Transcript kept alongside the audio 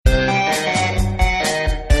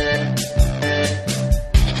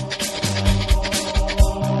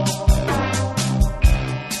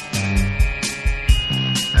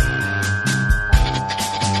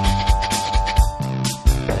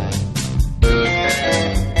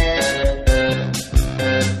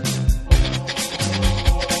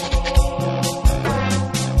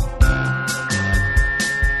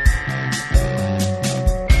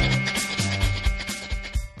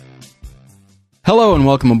and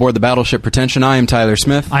welcome aboard the Battleship Pretension. I am Tyler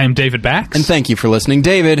Smith. I am David Bax. And thank you for listening.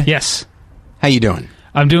 David. Yes. How you doing?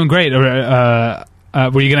 I'm doing great. Were you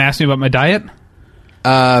going to ask me about my diet?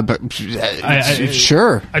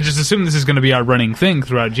 Sure. I just assume this is going to be our running thing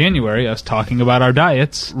throughout January, us talking about our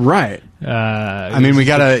diets. Right. I mean, we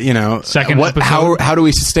gotta, second episode. How do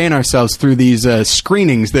we sustain ourselves through these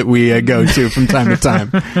screenings that we go to from time to time?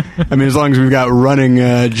 I mean, as long as we've got running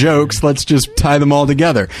jokes, let's just tie them all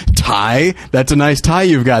together. Tie? That's a nice tie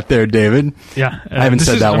you've got there, David. Yeah. I haven't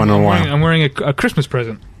said that one in a while. I'm wearing a Christmas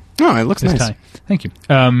present. Oh, it looks nice. Tie. Thank you.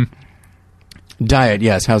 Diet,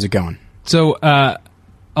 yes. How's it going? So,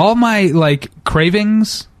 all my,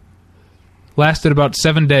 cravings lasted about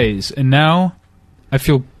 7 days, and now I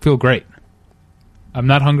feel great. I'm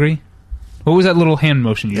not hungry. What was that little hand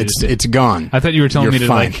motion you just did? It's gone. I thought you were telling You're me to,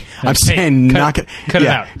 fine. I'm saying knock it. Cut it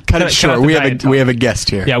out. Cut it short. We have a guest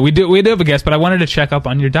here. Yeah, we do have a guest, but I wanted to check up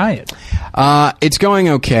on your diet. It's going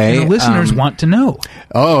okay. And the listeners want to know.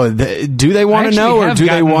 Oh, do they want to know, or do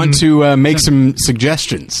they want to make some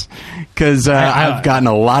suggestions? Because I've gotten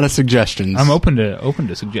a lot of suggestions. I'm open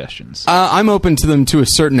to suggestions. I'm open to them to a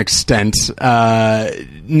certain extent.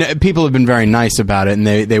 People have been very nice about it, and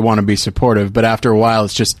they want to be supportive. But after a while,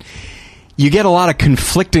 it's just you get a lot of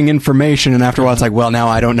conflicting information, and after a while, it's like, well, now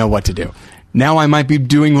I don't know what to do. Now I might be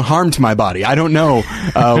doing harm to my body. I don't know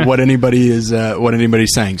what anybody's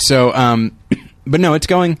saying. So, but no, it's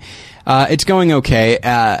going okay.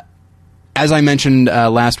 As I mentioned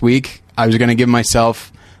last week, I was going to give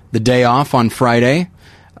myself the day off on Friday,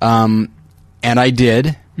 and I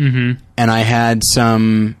did. Mm-hmm. And I had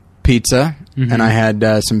some pizza, mm-hmm. and I had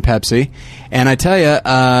some Pepsi. And I tell you,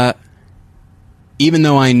 even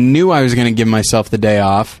though I knew I was going to give myself the day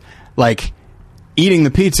off, eating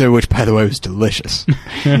the pizza, which, by the way, was delicious,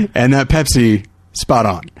 and that Pepsi, spot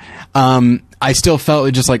on, I still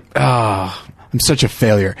felt just like, I'm such a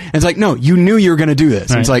failure. And it's like, no, you knew you were going to do this.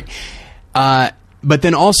 Right. And it's like, but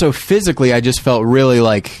then also physically, I just felt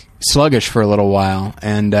really sluggish for a little while,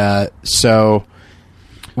 and so,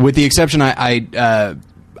 with the exception, I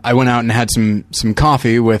went out and had some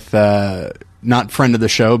coffee with not friend of the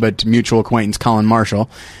show but mutual acquaintance Colin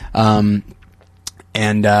Marshall, and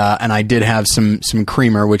I did have some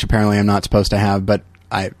creamer, which apparently I'm not supposed to have, but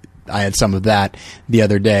I had some of that the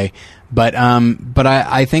other day, but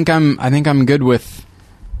I think I'm good with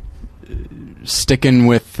sticking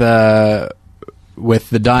with the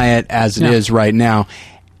diet as it is right now.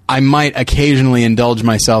 I might occasionally indulge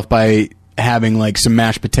myself by having some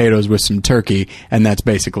mashed potatoes with some turkey, and that's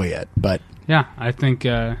basically it. But yeah, I think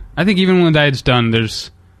even when the diet's done,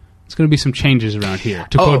 there's going to be some changes around here.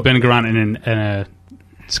 To quote Ben Garant in a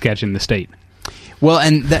sketch in The State. Well,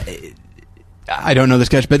 and I don't know the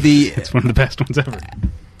sketch, but it's one of the best ones ever.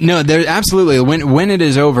 No, there absolutely. When it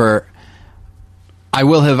is over,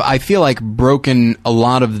 I feel like broken a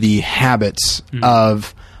lot of the habits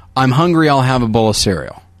of I'm hungry, I'll have a bowl of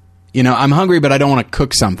cereal. I'm hungry, but I don't want to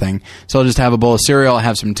cook something, so I'll just have a bowl of cereal, I'll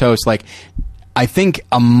have some toast. I think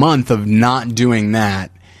a month of not doing that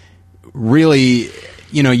really,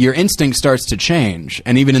 your instinct starts to change.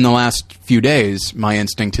 And even in the last few days, my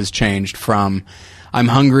instinct has changed from I'm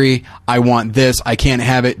hungry, I want this, I can't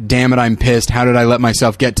have it, damn it, I'm pissed, how did I let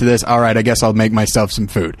myself get to this? All right, I guess I'll make myself some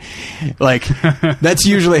food. That's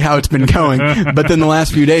usually how it's been going. But then the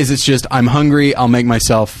last few days, it's just I'm hungry, I'll make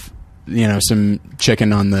myself some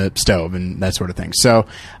chicken on the stove and that sort of thing. So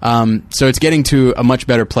it's getting to a much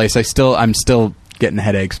better place. I'm still getting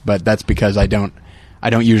headaches, but that's because I don't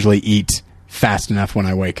usually eat fast enough when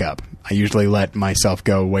I wake up. I usually let myself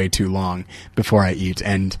go way too long before I eat,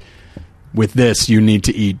 and with this, you need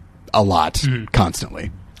to eat a lot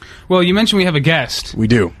constantly. Well, you mentioned we have a guest. We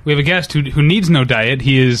do. We have a guest who needs no diet.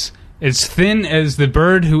 He is as thin as the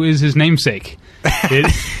bird who is his namesake.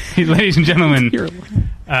 Ladies and gentlemen,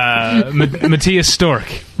 Matthias Stork.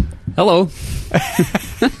 Hello.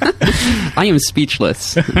 I am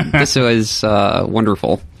speechless. This was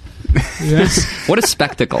wonderful. Yes. What a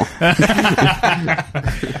spectacle.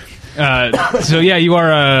 So yeah, you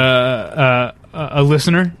are a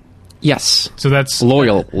listener. Yes. So that's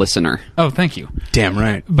loyal listener. Oh, thank you. Damn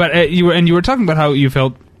right. But you were talking about how you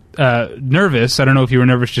felt nervous. I don't know if you were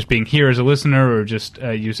nervous just being here as a listener, or just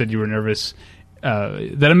you said you were nervous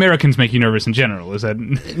that Americans make you nervous in general. Is that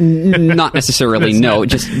not necessarily? No,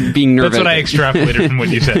 just being nervous. That's what I extrapolated from what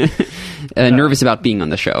you said. Nervous about being on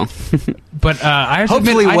the show. But I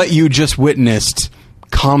hopefully, what you just witnessed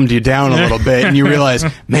calmed you down a little bit, and you realize,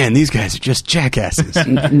 man, these guys are just jackasses.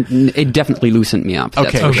 It definitely loosened me up.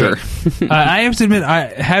 Okay, that's for sure. I have to admit,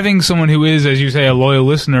 having someone who is, as you say, a loyal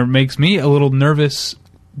listener makes me a little nervous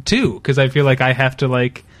too, because I feel like I have to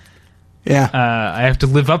Yeah. I have to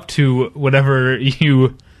live up to whatever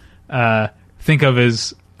you think of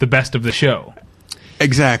as the best of the show.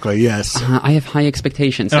 Exactly, yes. I have high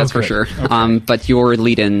expectations, that's for sure. Okay. But your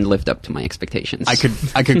lead-in lived up to my expectations.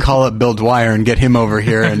 I could call up Bill Dwyer and get him over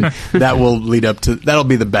here, and that'll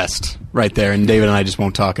be the best right there, and David and I just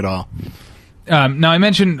won't talk at all. Now, I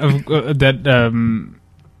mentioned that,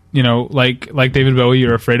 like David Bowie,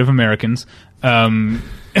 you're afraid of Americans,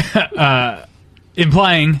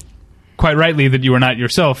 implying, quite rightly, that you are not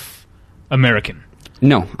yourself American.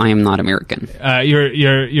 No, I am not American.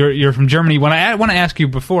 You're from Germany. When I want to ask you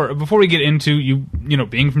before we get into you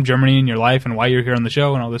being from Germany in your life and why you're here on the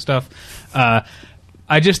show and all this stuff,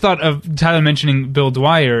 I just thought of Tyler mentioning Bill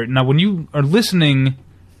Dwyer. Now, when you are listening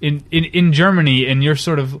in Germany and you're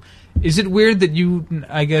sort of, is it weird that you,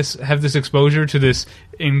 I guess, have this exposure to this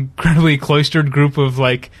incredibly cloistered group of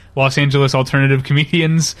like Los Angeles alternative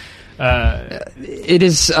comedians? It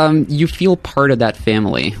is. You feel part of that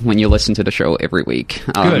family when you listen to the show every week.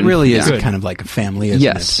 It really is kind of like a family,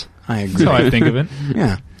 isn't it? I agree. That's how I think of it.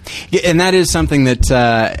 Yeah, and that is something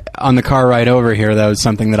that on the car ride over here, that was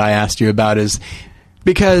something that I asked you about, is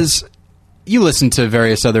because you listen to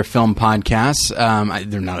various other film podcasts.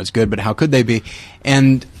 They're not as good, but how could they be?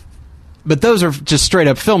 But those are just straight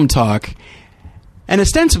up film talk, and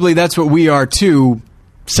ostensibly that's what we are too.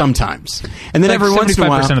 Sometimes. And then like every once in a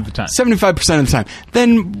while... 75% of the time. 75% of the time.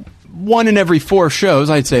 Then 1 in every 4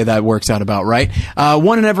 shows, I'd say that works out about right.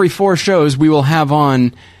 1 in every 4 shows, we will have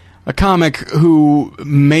on a comic who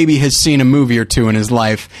maybe has seen a movie or two in his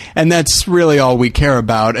life, and that's really all we care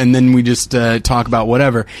about, and then we just talk about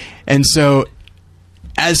whatever. And so,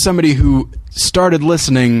 as somebody who started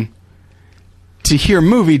listening to hear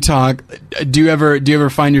movie talk, do you ever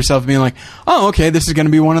find yourself being like, oh, okay, this is going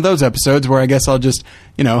to be one of those episodes where I guess I'll just,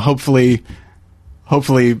 hopefully,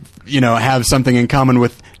 have something in common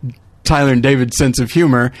with Tyler and David's sense of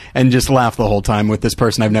humor and just laugh the whole time with this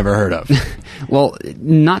person I've never heard of? Well,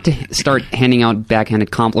 not to start handing out backhanded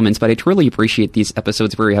compliments, but I truly appreciate these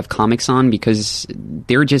episodes where you have comics on because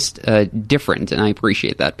they're just different, and I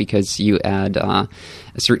appreciate that because you add a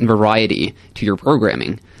certain variety to your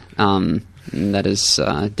programming. That is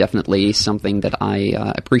definitely something that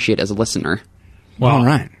I appreciate as a listener. Well, all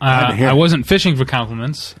right. I wasn't fishing for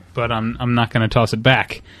compliments, but I'm not going to toss it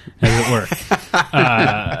back, as it were.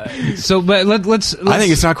 But let's. I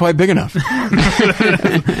think it's not quite big enough.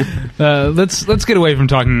 Let's get away from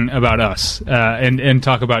talking about us and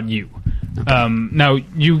talk about you. Okay. Now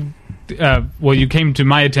you came to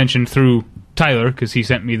my attention through Tyler because he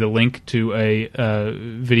sent me the link to a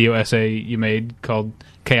video essay you made called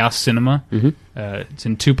Chaos Cinema. Mm-hmm. It's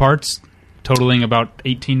in 2 parts, totaling about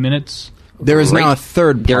 18 minutes. There is now a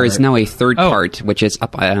third part. There is now a third part, which is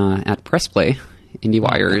up at Pressplay,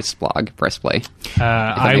 IndieWire's blog, Pressplay.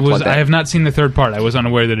 I have not seen the third part. I was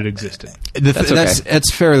unaware that it existed.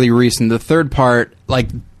 That's fairly recent. The third part, like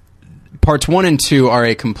parts 1 and 2, are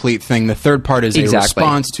a complete thing. The third part is a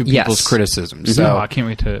response to people's criticisms. Mm-hmm. So I can't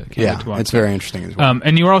wait to watch. It's very interesting as well.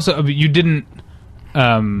 And you were also you didn't.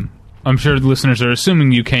 I'm sure the listeners are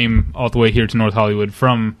assuming you came all the way here to North Hollywood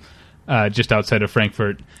from just outside of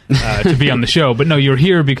Frankfurt to be on the show. But no, you're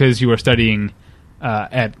here because you are studying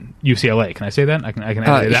at UCLA. Can I say that? I can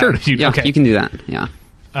say that. Sure. You can do that. Yeah.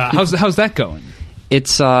 How's that going?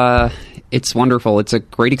 It's wonderful. It's a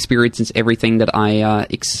great experience. It's everything that I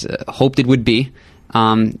hoped it would be.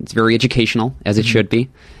 It's very educational, as it should be.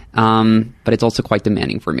 But it's also quite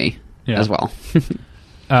demanding for me as well.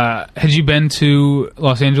 Had you been to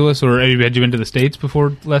Los Angeles, or had you been to the States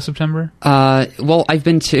before last September? Well, I've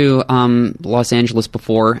been to Los Angeles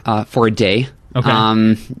before for a day. Okay.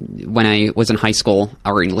 When I was in high school,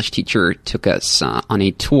 our English teacher took us on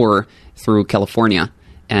a tour through California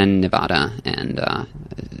and Nevada and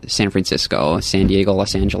San Francisco, San Diego,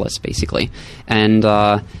 Los Angeles, basically. And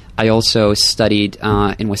I also studied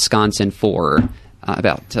in Wisconsin for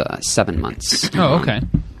about 7 months. Oh, okay.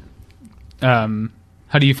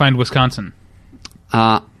 How do you find Wisconsin?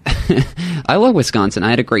 I love Wisconsin. I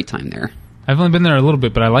had a great time there. I've only been there a little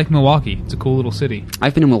bit, but I like Milwaukee. It's a cool little city.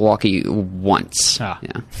 I've been in Milwaukee once.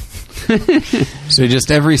 Yeah. So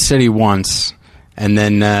just every city once, and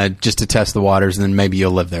then just to test the waters, and then maybe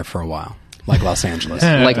you'll live there for a while, like Los Angeles.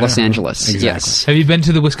 Like Los Angeles, exactly. Yes. Have you been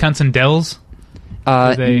to the Wisconsin Dells? No.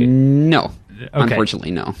 Okay.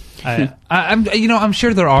 Unfortunately, no. I'm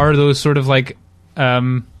sure there are those sort of like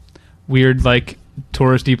weird like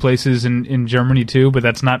touristy places in Germany too, but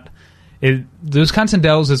that's not. The Wisconsin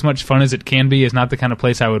Dells, as much fun as it can be, is not the kind of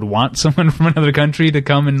place I would want someone from another country to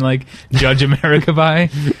come and like judge America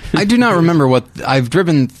by. I do not remember what I've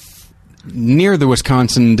driven near the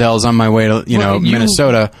Wisconsin Dells on my way to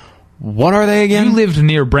Minnesota What are they again? You lived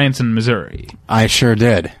near Branson, Missouri. I sure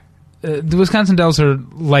did. The Wisconsin Dells are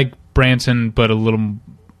like Branson, but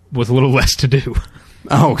with a little less to do.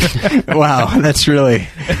 Oh, wow! That's really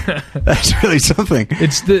something.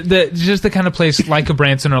 It's just the kind of place like a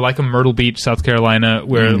Branson or like a Myrtle Beach, South Carolina,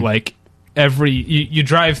 where like you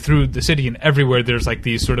drive through the city and everywhere there's like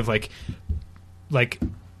these sort of like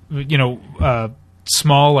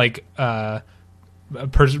small like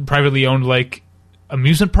privately owned like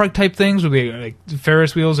amusement park type things with like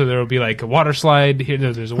Ferris wheels, or there will be like a water slide. Here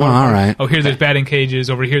there's a water park. Right. Oh, here there's batting cages.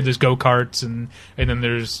 Over here there's go-karts, and then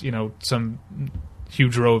there's some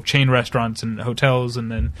huge row of chain restaurants and hotels, and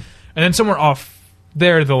then somewhere off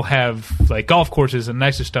there they'll have like golf courses and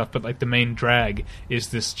nicer stuff, but like the main drag is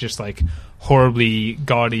this just like horribly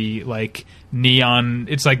gaudy like neon.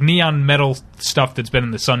 It's like neon metal stuff that's been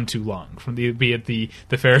in the sun too long, be it the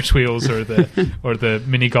Ferris wheels or the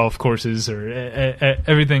mini golf courses or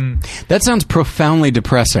everything. That sounds profoundly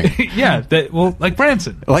depressing. Yeah, like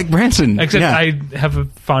Branson. Except yeah. I have a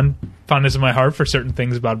fondness in my heart for certain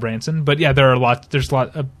things about Branson, but yeah, there's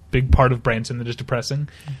a big part of Branson that is depressing,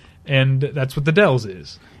 and that's what the Dells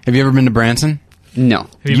is. Have you ever been to Branson? No.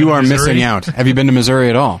 You are missing out. Have you been to Missouri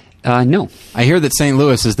at all? No. I hear that St.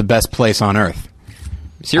 Louis is the best place on earth.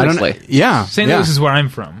 Seriously? Yeah. St. Louis is where I'm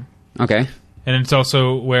from. Okay. And it's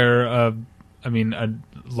also where, a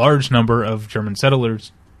large number of German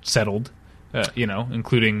settlers settled,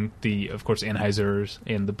 including of course, Anheuser's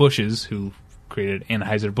and the Bushes, who created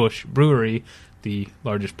Anheuser-Busch Brewery, the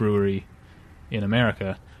largest brewery in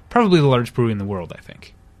America. Probably the largest brewery in the world, I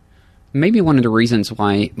think. Maybe one of the reasons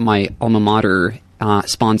why my alma mater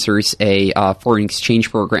sponsors a foreign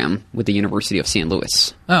exchange program with the University of St.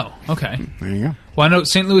 Louis. Oh, okay. There you go. Well, I know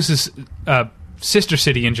St. Louis's sister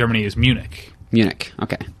city in Germany is Munich. Munich,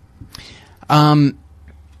 okay.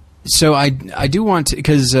 So I do want to,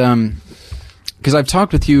 because I've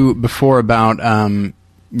talked with you before about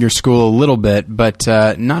your school a little bit, but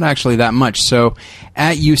not actually that much. So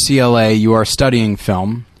at UCLA, you are studying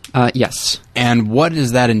film. Yes. And what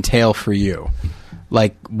does that entail for you?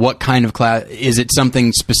 Like, what kind of class? Is it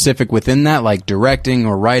something specific within that, like directing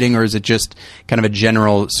or writing, or is it just kind of a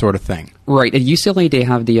general sort of thing? Right. At UCLA, they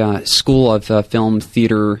have the School of Film,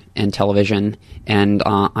 Theater, and Television, and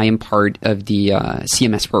I am part of the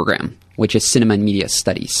CMS program, which is Cinema and Media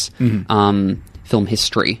Studies, film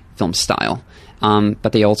history, film style.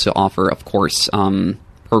 But they also offer, of course,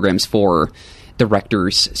 programs for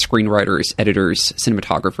directors, screenwriters, editors,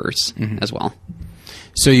 cinematographers as well.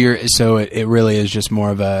 So it really is just more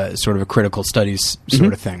of a sort of a critical studies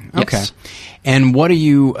sort of thing. Okay. Yes. And what are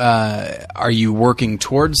you working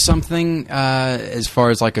towards something as far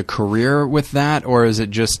as like a career with that, or is it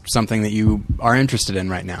just something that you are interested in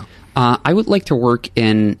right now? I would like to work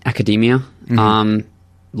in academia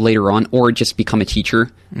later on, or just become a teacher.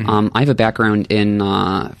 I have a background in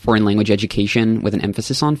foreign language education with an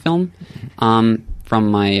emphasis on film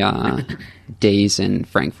from my days in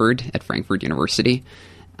Frankfurt at Frankfurt University.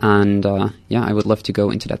 And I would love to go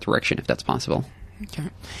into that direction if that's possible. Okay.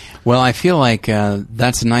 Well, I feel like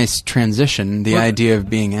that's a nice transition, the idea of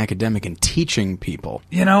being academic and teaching people.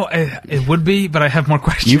 It would be, but I have more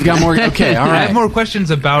questions. You've got more? Okay, all right. I have more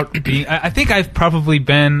questions about being... I think I've probably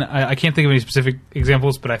been... I can't think of any specific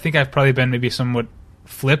examples, but I think I've probably been maybe somewhat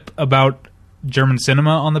flip about German cinema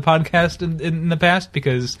on the podcast in the past,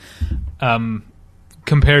 because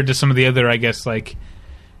compared to some of the other, I guess, like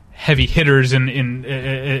heavy hitters in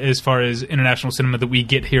as far as international cinema that we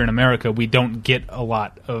get here in America, we don't get a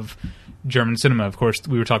lot of German cinema. Of course,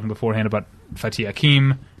 we were talking beforehand about Fatih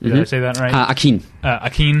Akin. Did I say that right? Akin.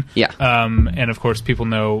 Akin. Yeah. And of course, people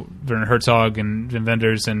know Werner Herzog and Wim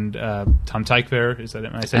Wenders and Tom Tykwer. Is that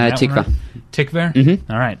it? Am I saying that Tykwer. one right? Tykwer?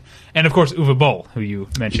 Mm-hmm. All right. And of course, Uwe Boll, who you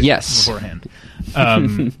mentioned beforehand.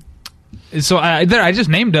 So I just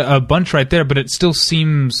named a bunch right there, but it still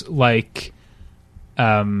seems like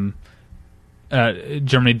Germany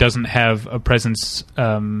doesn't have a presence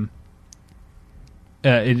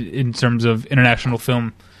in terms of international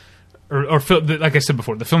film, or like I said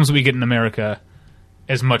before, the films that we get in America,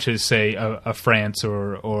 as much as say a France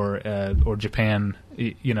or Japan,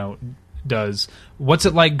 does. What's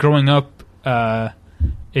it like growing up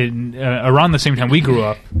in around the same time we grew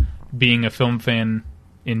up, being a film fan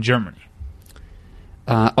in Germany?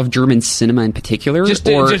 Of German cinema in particular?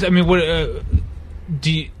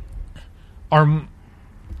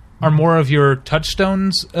 Are more of your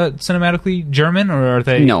touchstones cinematically German, or are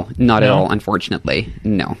they? No, not at all, unfortunately.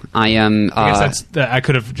 No. I am... I guess I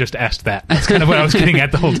could have just asked that. That's kind of what I was getting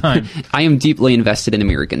at the whole time. I am deeply invested in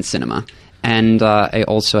American cinema. And I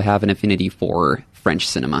also have an affinity for French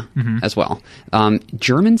cinema as well.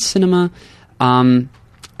 German cinema, I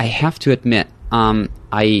have to admit,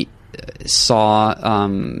 I saw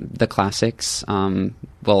the classics,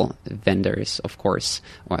 Wenders, of course,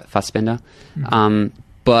 or Fassbinder,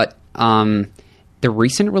 but the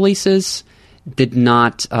recent releases did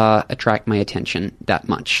not attract my attention that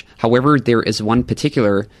much. However, there is one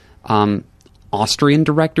particular Austrian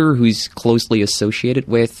director who's closely associated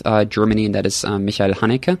with Germany, and that is Michael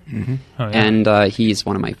Haneke. Oh, yeah. And he's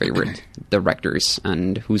one of my favorite directors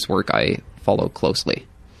and whose work I follow closely.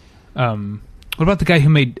 What about the guy who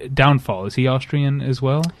made Downfall? Is he Austrian as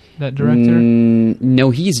well, that director?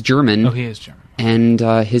 No, he's German. Oh, he is German. And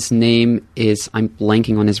his name is... I'm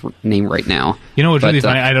blanking on his name right now. You know what's really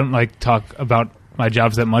funny? I don't like talk about my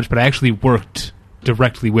jobs that much, but I actually worked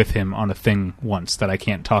directly with him on a thing once that I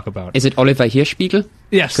can't talk about. Is it Oliver Hirschspiegel?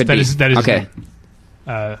 Yes, that is okay.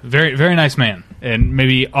 Very, very nice man. And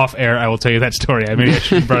maybe off air I will tell you that story. Maybe I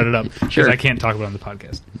should have brought it up because Sure. I can't talk about it on the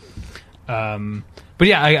podcast. But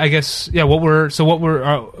yeah, I guess what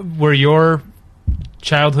were your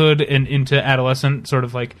childhood and into adolescent sort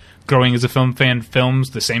of like growing as a film fan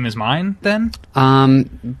films the same as mine then?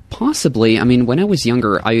 Possibly. I mean, when I was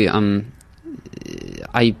younger, I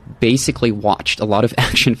basically watched a lot of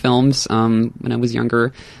action films when I was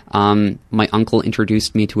younger. My uncle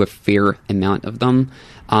introduced me to a fair amount of them.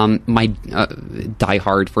 My Die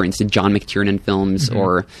Hard, for instance, John McTiernan films,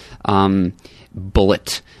 or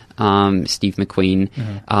Bullet, Steve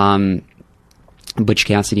McQueen, Butch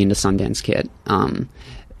Cassidy and the Sundance Kid.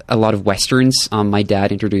 A lot of westerns. My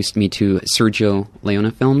dad introduced me to Sergio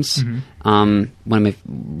Leone films. One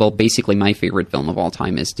of basically my favorite film of all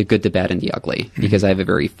time is The Good, the Bad, and the Ugly, because I have a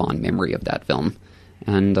very fond memory of that film.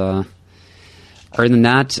 And other than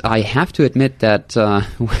that, I have to admit that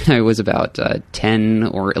when I was about 10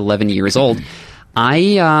 or 11 years old,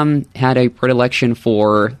 I had a predilection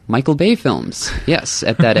for Michael Bay films. Yes,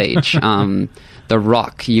 at that age. The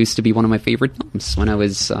Rock used to be one of my favorite films when I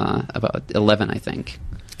was about 11, I think.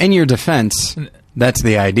 In your defense, that's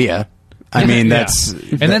the idea. I mean, that's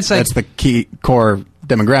the key core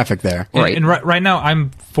demographic there. Right. And right now, I'm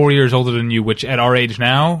 4 years older than you, which at our age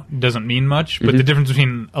now doesn't mean much. But the difference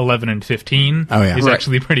between 11 and 15 is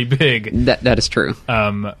actually pretty big. That is true.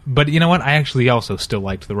 But you know what? I actually also still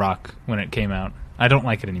liked The Rock when it came out. I don't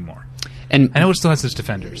like it anymore. And I know it still has its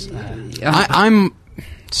defenders. I'm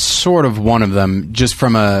sort of one of them, just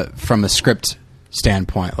from a script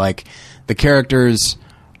standpoint. Like, the characters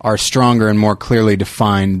are stronger and more clearly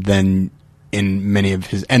defined than in many of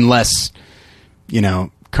his, and less,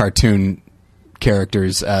 cartoon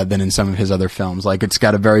characters than in some of his other films. Like, it's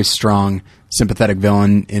got a very strong, sympathetic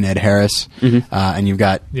villain in Ed Harris, and you've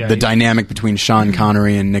got the dynamic between Sean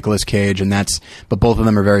Connery and Nicolas Cage, but both of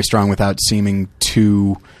them are very strong without seeming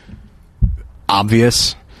too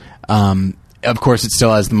obvious. Of course, it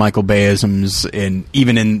still has the Michael Bay-isms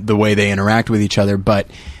even in the way they interact with each other, but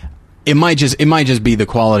it might just be the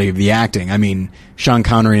quality of the acting. I mean, Sean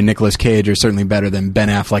Connery and Nicolas Cage are certainly better than Ben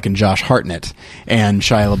Affleck and Josh Hartnett and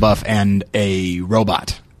Shia LaBeouf and a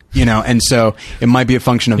robot. And so it might be a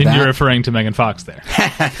function of that. You're referring to Megan Fox there.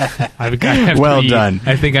 Well done.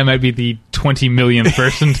 I think I might be the 20 millionth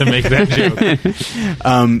person to make that joke.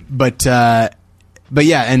 But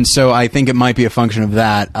yeah, and so I think it might be a function of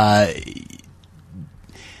that.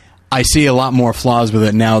 I see a lot more flaws with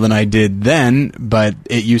it now than I did then, but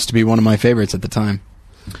it used to be one of my favorites at the time.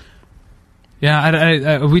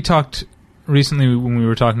 Yeah, we talked recently when we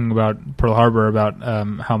were talking about Pearl Harbor about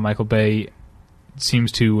how Michael Bay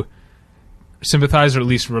seems to sympathize or at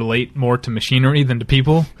least relate more to machinery than to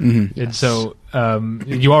people. Yes. And so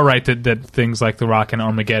you are right that things like The Rock and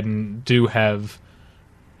Armageddon do have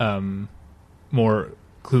more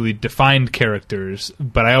clearly defined characters,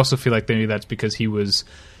 but I also feel like maybe that's because he was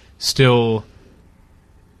still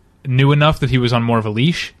new enough that he was on more of a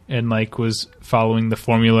leash and was following the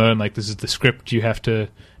formula, and this is the script you have to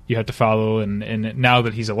follow, and now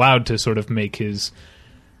that he's allowed to sort of make his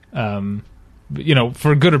for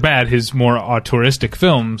good or bad his more auteuristic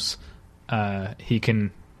films, he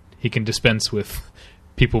can dispense with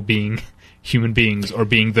people being human beings or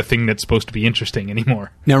being the thing that's supposed to be interesting anymore.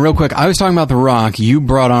 Now, real quick, I was talking about The Rock. You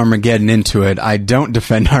brought Armageddon into it. I don't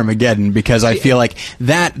defend Armageddon because I feel like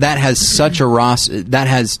that has such a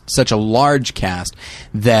large cast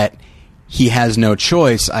that he has no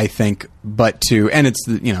choice, I think, but to, and it's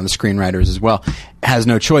the screenwriters as well, has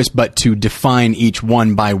no choice but to define each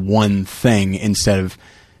one by one thing instead of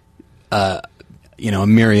a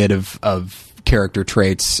myriad of character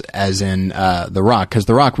traits as in The Rock, because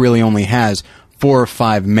The Rock really only has 4 or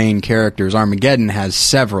 5 main characters. Armageddon has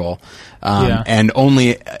several, and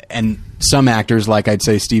some actors, like I'd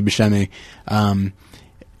say Steve Buscemi,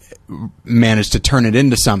 managed to turn it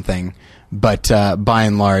into something. But by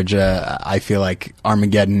and large, I feel like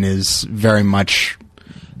Armageddon is very much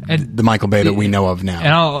the Michael Bay that we know of now.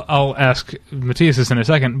 And I'll ask Matthias this in a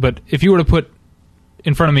second, but if you were to put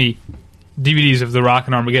in front of me DVDs of The Rock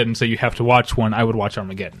and Armageddon, so you have to watch one, I would watch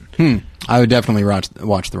Armageddon. I would definitely watch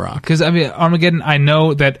The Rock. Because, I mean, Armageddon, I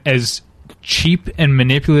know that as cheap and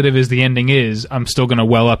manipulative as the ending is, I'm still going to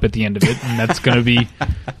well up at the end of it, and that's going to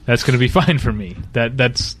be fine for me.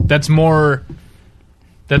 That's more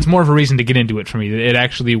of a reason to get into it for me. It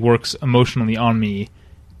actually works emotionally on me,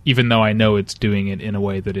 even though I know it's doing it in a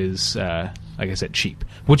way that is, like I said, cheap.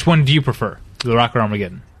 Which one do you prefer, The Rock or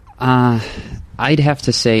Armageddon? I'd have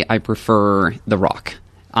to say I prefer The Rock.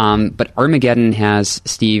 But Armageddon has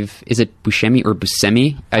Steve. Is it Buscemi or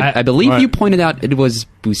Buscemi? I believe you pointed out it was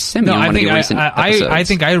Buscemi. No, in one of your recent episodes. I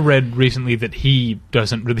think I read recently that he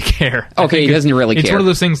doesn't really care. Okay, he doesn't really care. It's one of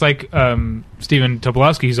those things like Stephen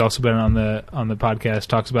Tobolowsky, who's also been on the podcast,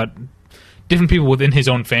 talks about different people within his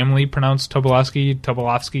own family pronounce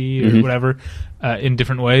Tobolowsky, or whatever, in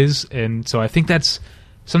different ways, and so I think that's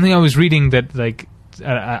something I was reading that like.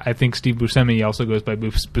 I think Steve Buscemi also goes by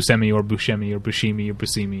Buscemi or Buscemi or Buscemi or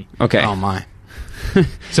Buscemi. Okay. Oh, my.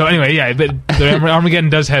 So anyway, yeah, but Armageddon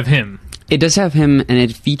does have him. It does have him, and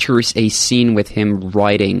it features a scene with him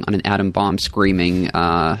riding on an atom bomb screaming,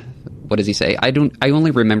 what does he say? I only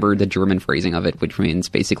remember the German phrasing of it, which means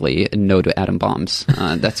basically no to atom bombs.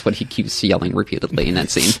 That's what he keeps yelling repeatedly in that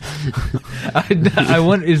scene. I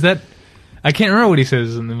wonder, is that... I can't remember what he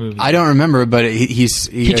says in the movie. I don't remember, but he's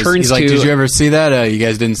like, did you ever see that? You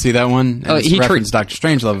guys didn't see that one? And he referenced Dr.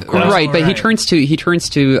 Strangelove, of course. Right, but he turns to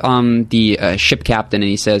the ship captain and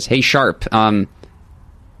he says, "Hey, Sharp," and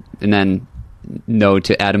then no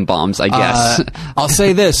to atom bombs, I guess. I'll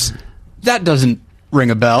say this: that doesn't ring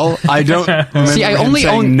a bell. I don't remember See, I him only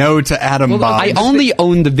saying own no to atom bombs. I only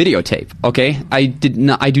own the videotape. Okay, I do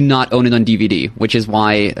not own it on DVD, which is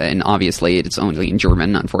why, and obviously it's only in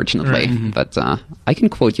German, unfortunately. Right. But I can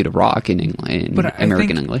quote you to Rock in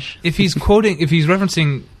American English. If he's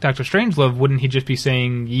referencing Dr. Strangelove, wouldn't he just be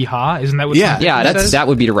saying "Yeehaw"? Isn't that what? Yeah, that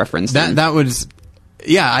would be the reference. That was.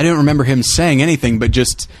 Yeah, I don't remember him saying anything, but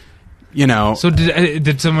just So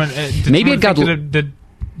did someone? Maybe it got. That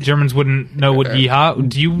Germans wouldn't know what yeehaw.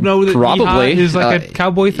 Do you know that probably yeehaw is like a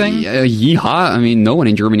cowboy thing? Yeehaw. I mean, no one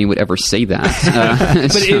in Germany would ever say that.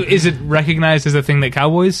 But is it recognized as a thing that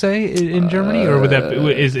cowboys say in Germany, or would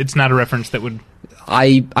it's not a reference that would?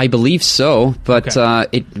 I believe so, but I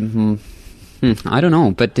don't know.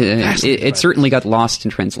 But it certainly got lost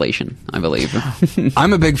in translation, I believe.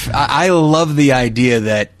 I love the idea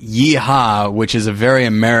that yeehaw, which is a very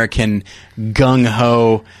American gung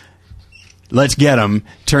ho. Let's get them,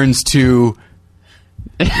 turns to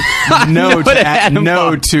no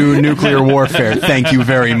to nuclear warfare. Thank you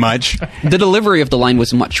very much. The delivery of the line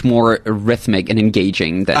was much more rhythmic and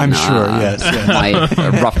engaging than I'm sure, yes. my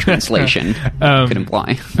rough translation could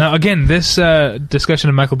imply. Now, again, this discussion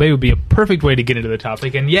of Michael Bay would be a perfect way to get into the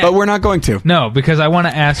topic, and yet, but we're not going to. No, because I want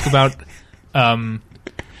to ask about. I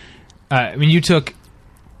mean, you took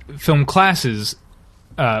film classes.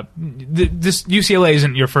 This UCLA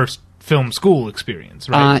isn't your first film school experience,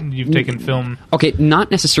 right? You've taken film... Okay, not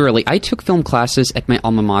necessarily. I took film classes at my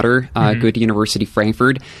alma mater, Goethe University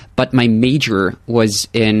Frankfurt, but my major was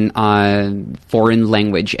in foreign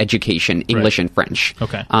language education, English and French.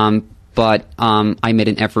 Okay. But I made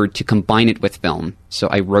an effort to combine it with film. So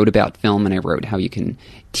I wrote about film, and I wrote how you can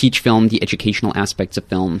teach film, the educational aspects of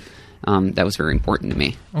film. That was very important to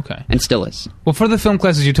me. Okay. And still is. Well, for the film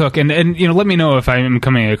classes you took, and let me know if I am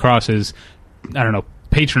coming across as, I don't know,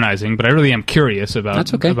 patronizing, but I really am curious about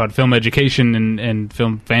film education and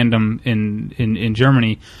film fandom in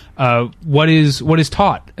Germany. What is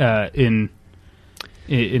taught in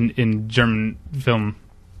German film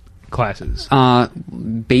classes?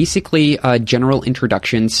 Basically, general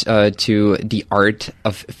introductions to the art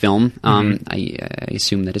of film. I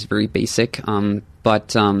assume that is very basic.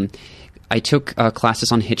 But I took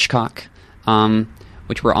classes on Hitchcock,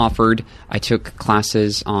 which were offered. I took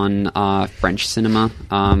classes on French cinema,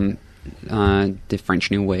 the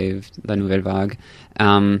French New Wave, La Nouvelle Vague.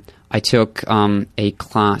 I took a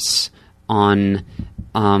class on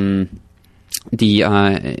the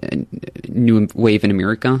New Wave in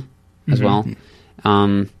America as well.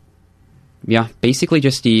 Basically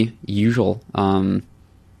just the usual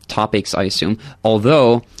topics, I assume.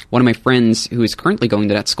 Although, one of my friends who is currently going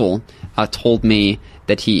to that school told me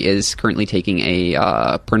that he is currently taking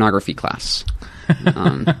a pornography class.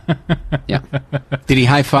 Yeah. Did he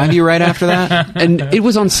high five you right after that? And it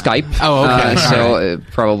was on Skype. Oh, okay. So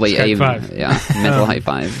probably Skype a five. mental high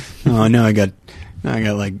five. Oh, now I got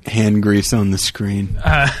like hand grease on the screen.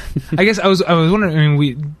 I guess I was wondering. I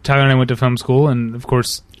mean, Tyler and I went to film school, and of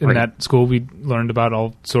course, in Right. that school, we learned about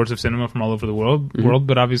all sorts of cinema from all over the world.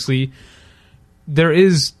 But obviously, there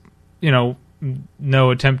is, no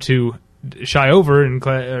attempt to shy over and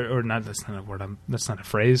or not. That's not a word. That's not a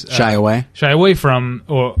phrase. Shy away? Shy away from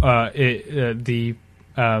or the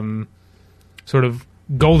sort of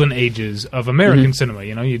golden ages of American cinema.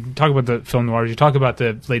 You talk about the film noirs, you talk about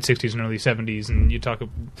the late 60s and early 70s, and you talk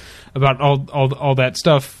about all that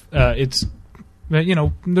stuff. It's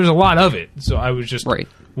there's a lot of it. So I was just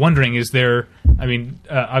wondering, is there? I mean,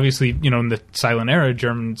 obviously, in the silent era,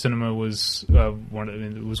 German cinema was one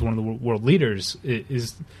of the world leaders.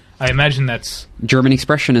 I imagine that's German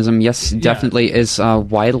Expressionism, yes, definitely is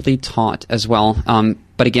widely taught as well.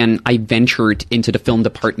 But again, I ventured into the film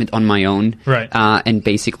department on my own, right. And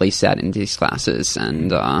basically sat in these classes.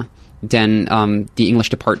 And then the English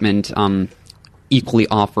department equally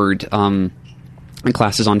offered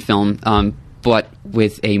classes on film, but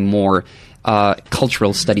with a more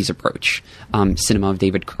cultural studies approach. Cinema of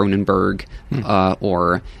David Cronenberg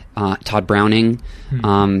or Todd Browning,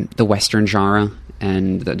 the Western genre,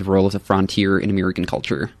 and the role of the frontier in American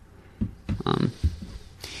culture.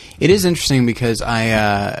 It is interesting because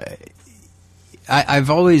I've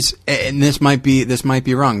always, and this might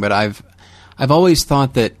be wrong, but I've always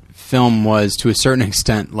thought that film was to a certain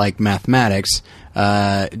extent like mathematics.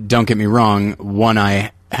 Don't get me wrong, one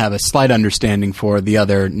I have a slight understanding for, the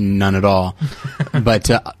other none at all. But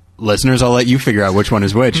listeners, I'll let you figure out which one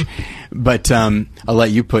is which. But I'll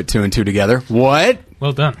let you put two and two together. What?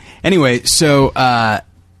 well done. Anyway, so but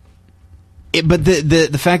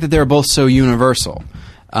the fact that they're both so universal,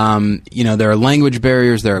 there are language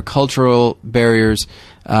barriers, there are cultural barriers,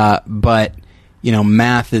 but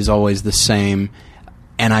math is always the same.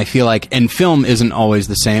 And I feel like, and film isn't always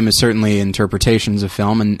the same, as certainly interpretations of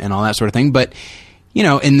film and all that sort of thing. But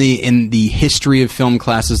in the history of film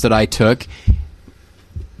classes that I took,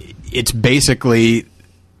 it's basically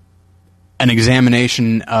an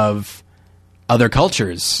examination of other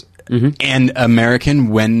cultures and American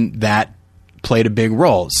when that played a big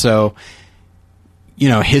role. So,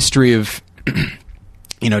 history of,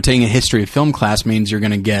 taking a history of film class means you're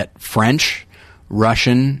going to get French,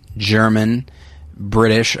 Russian, German,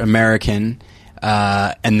 British, American,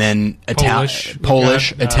 and then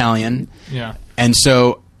Polish, Italian. Yeah. And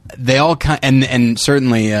so they all and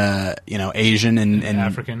certainly Asian and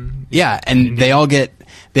African. Yeah, and Indian. they all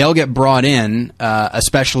get brought in,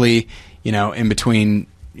 especially in between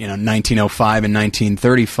 1905 and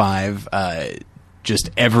 1935. Just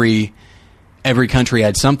every country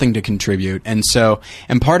had something to contribute, and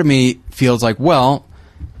part of me feels like, well,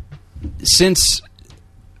 since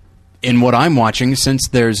in what I'm watching, since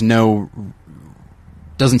there's doesn't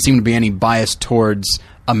seem to be any bias towards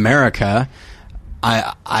America,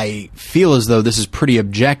 I feel as though this is pretty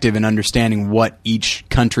objective in understanding what each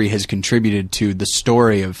country has contributed to the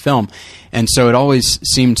story of film. And so it always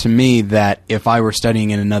seemed to me that if I were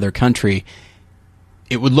studying in another country,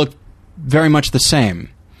 it would look very much the same.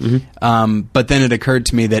 But then it occurred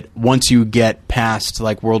to me that once you get past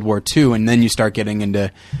like World War II and then you start getting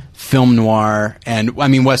into film noir, and I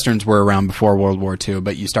mean Westerns were around before World War II,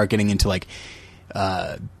 but you start getting into like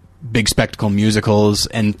big spectacle musicals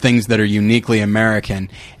and things that are uniquely American,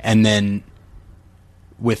 and then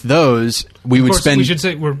with those we would spend. We should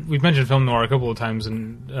say we've mentioned film noir a couple of times,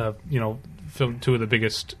 and two of the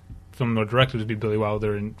biggest film noir directors would be Billy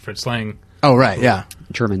Wilder and Fritz Lang. Oh right, yeah,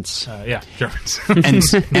 Germans. Germans.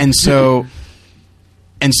 and so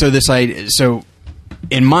this idea. So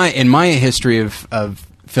in my history of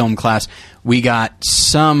film class, we got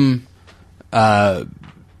some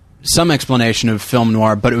explanation of film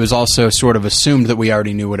noir, but it was also sort of assumed that we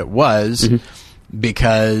already knew what it was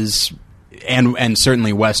because, and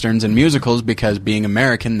certainly Westerns and musicals, because being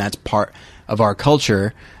American, that's part of our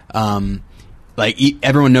culture.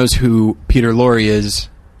 Everyone knows who Peter Lorre is,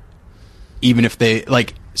 even if they,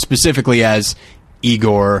 specifically as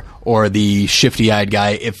Igor or the shifty-eyed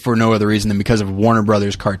guy, if for no other reason than because of Warner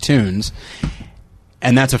Brothers cartoons.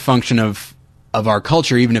 And that's a function of our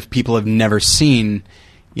culture, even if people have never seen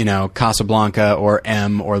Casablanca or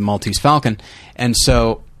M or the Maltese Falcon. And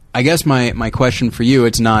so I guess my question for you,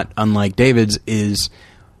 it's not unlike David's, is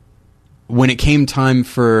when it came time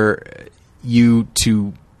for you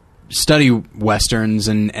to study Westerns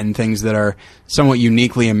and things that are somewhat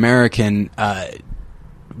uniquely American, I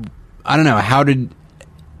don't know,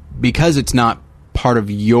 because it's not part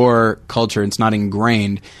of your culture, it's not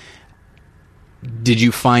ingrained, did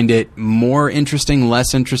you find it more interesting,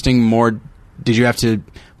 less interesting, did you have to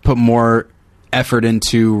put more effort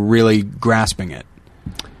into really grasping it?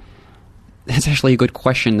 That's actually a good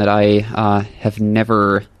question that I have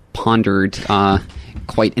never pondered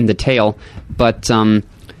quite in detail, but I'm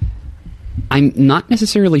not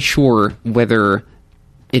necessarily sure whether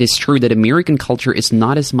it is true that American culture is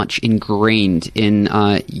not as much ingrained in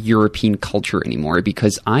European culture anymore,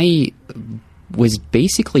 because I was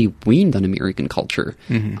basically weaned on American culture.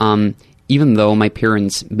 Even though my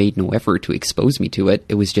parents made no effort to expose me to it,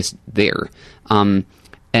 it was just there. My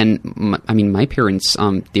parents,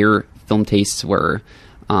 their film tastes were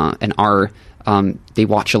and are, they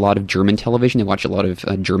watch a lot of German television. They watch a lot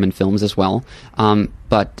of German films as well.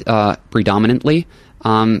 But predominantly,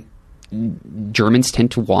 Germans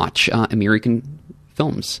tend to watch American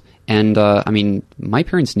films. And, my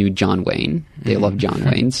parents knew John Wayne. They loved John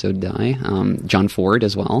Wayne, so did I. John Ford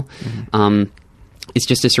as well. It's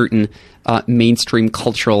just a certain mainstream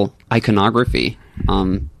cultural iconography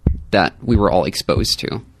that we were all exposed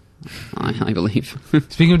to, I believe.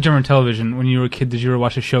 Speaking of German television, when you were a kid, did you ever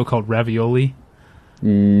watch a show called Ravioli?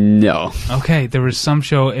 No. Okay, there was some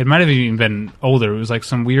show, it might have even been older, it was like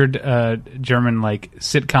some weird German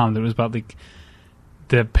sitcom that was about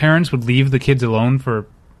the parents would leave the kids alone for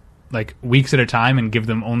weeks at a time and give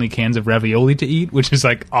them only cans of ravioli to eat, which is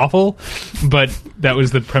awful, but that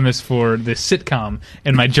was the premise for this sitcom.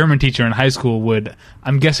 And my German teacher in high school would,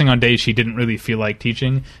 I'm guessing on days she didn't really feel like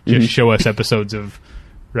teaching, just show us episodes of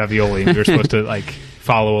ravioli, and we were supposed to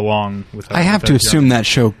follow along with. I have to assume that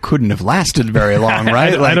show couldn't have lasted very long,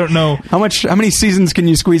 right? I don't know how many seasons can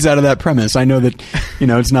you squeeze out of that premise. I know that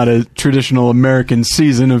it's not a traditional American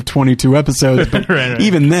season of 22 episodes, but right.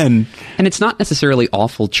 Even then, and it's not necessarily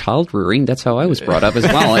awful child rearing. That's how I was brought up as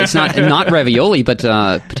well. It's not ravioli, but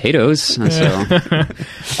potatoes. So,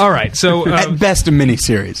 all right. So at best, a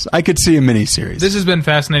miniseries. I could see a miniseries. This has been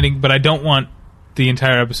fascinating, but I don't want the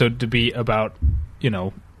entire episode to be about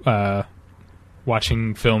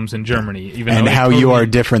watching films in Germany, and how you are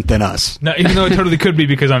different than us. No, even though it totally could be,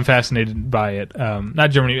 because I'm fascinated by it. Not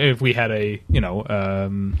Germany. If we had a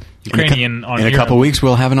Ukrainian on in a couple weeks,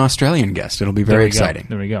 we'll have an Australian guest. It'll be very exciting.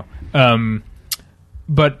 There we go.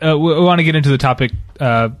 But we want to get into the topic.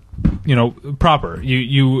 Proper.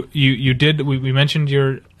 You did. We mentioned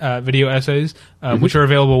your video essays, which are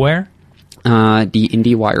available where? The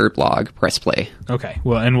IndieWire blog, Press Play. Okay,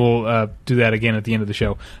 well, and we'll do that again at the end of the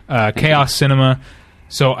show. Chaos Cinema.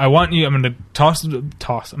 So I want you. I'm going to toss.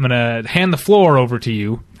 I'm going to hand the floor over to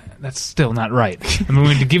you. That's still not right. I'm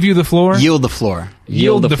going to give you the floor. Yield the floor.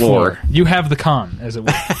 Yield the floor. You have the con, as it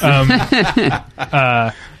were.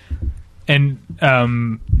 I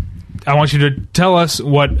want you to tell us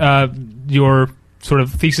what your sort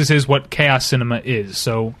of thesis is, what Chaos Cinema is.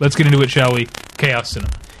 So let's get into it, shall we? Chaos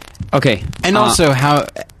Cinema. Okay, and also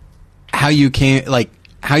how you came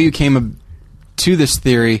to this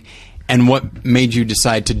theory, and what made you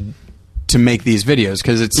decide to make these videos,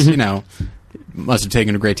 because it's must have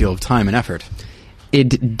taken a great deal of time and effort.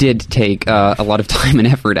 It did take a lot of time and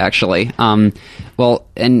effort, actually. Well,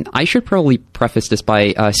 and I should probably preface this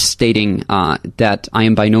by stating that I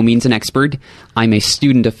am by no means an expert. I'm a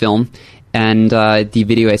student of film. And the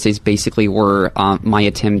video essays basically were my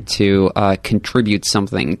attempt to contribute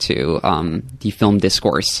something to the film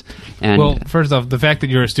discourse. And well, first off, the fact that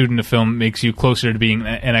you're a student of film makes you closer to being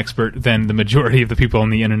an expert than the majority of the people on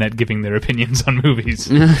the internet giving their opinions on movies.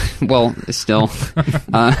 Well, still.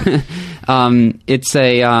 It's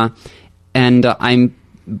and I'm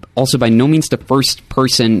also by no means the first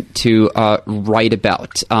person to write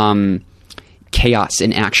about chaos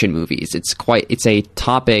in action movies. It's a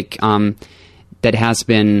topic that has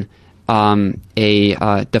been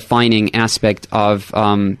a defining aspect of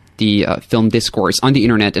the film discourse on the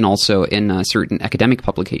internet and also in certain academic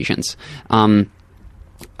publications.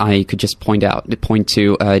 I could just point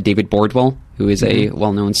to David Bordwell, who is a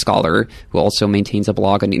well-known scholar who also maintains a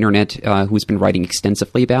blog on the internet, who's been writing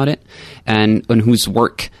extensively about it, and on whose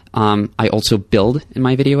work I also build in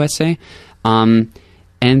my video essay.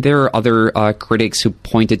 And there are other critics who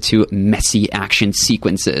pointed to messy action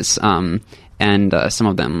sequences, and some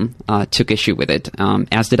of them took issue with it,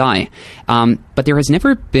 as did I. But there has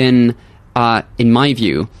never been, in my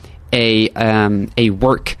view, a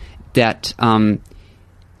work that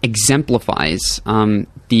exemplifies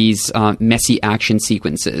these messy action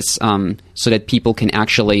sequences, so that people can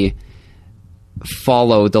actually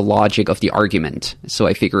follow the logic of the argument. So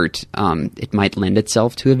I figured it might lend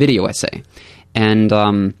itself to a video essay. And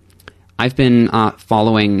I've been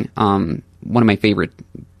following one of my favorite,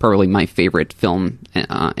 probably my favorite film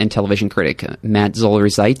and television critic, Matt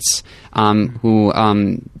Zoller-Seitz, who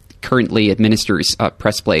currently administers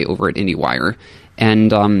press play over at IndieWire.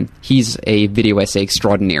 And he's a video essay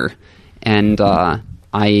extraordinaire. And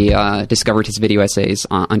I discovered his video essays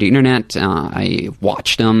on the internet. I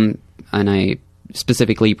watched them, and I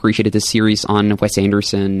specifically appreciated this series on Wes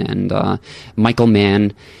Anderson and Michael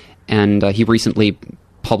Mann. And he recently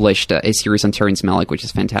published a series on Terrence Malick, which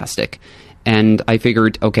is fantastic. And I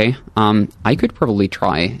figured, okay, I could probably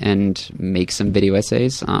try and make some video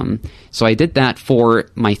essays. So I did that for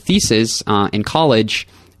my thesis in college,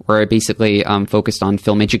 where I basically focused on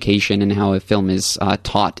film education and how a film is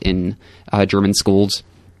taught in German schools.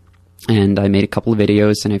 And I made a couple of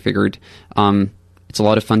videos, and I figured it's a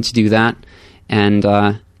lot of fun to do that. And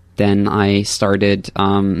then I started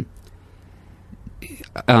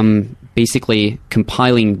basically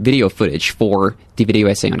compiling video footage for the video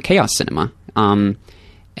essay on chaos cinema.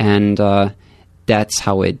 And that's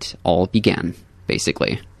how it all began,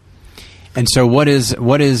 basically. And so what is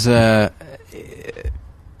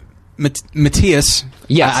Matthias?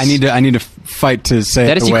 Yes. I need to fight to say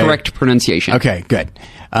that it is the the way. correct pronunciation. Okay, good.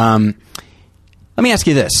 Let me ask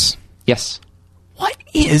you this. Yes. What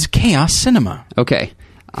is chaos cinema? Okay.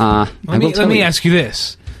 Let me ask you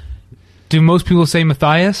this. Do most people say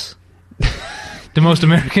Matthias? Do most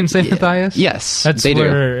Americans say Matthias? Yes, That's they do.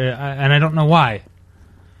 And I don't know why.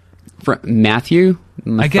 Matthew?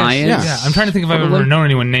 I guess, Matthias? yeah. I'm trying to think if I've Probably. ever known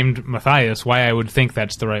anyone named Matthias, why I would think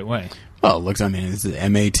that's the right way. Well, it looks. I mean, it's It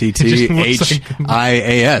Mattias.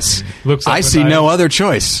 Looks like I see Matthias. no other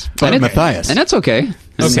choice but Matthias. And that's okay.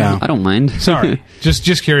 Okay. I don't mind. Sorry.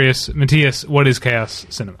 just curious. Matthias, what is chaos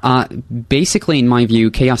cinema? Basically, in my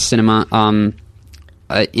view, chaos cinema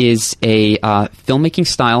is a filmmaking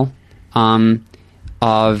style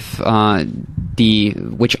of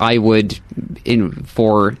which I would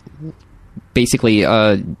basically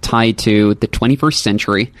tied to the 21st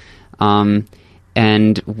century,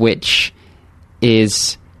 and which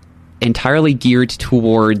is entirely geared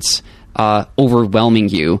towards overwhelming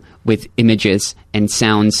you with images and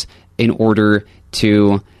sounds in order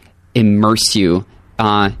to immerse you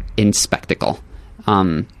in spectacle.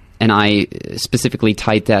 And I specifically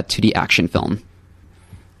tied that to the action film.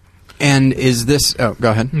 And is this... Oh, go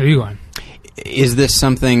ahead. No, you go ahead. Is this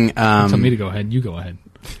something... Tell me to go ahead. You go ahead.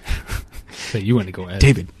 Say you want to go ahead.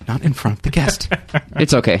 David, not in front of the guest.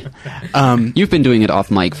 It's okay. You've been doing it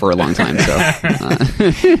off mic for a long time,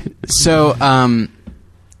 so...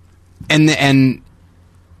 And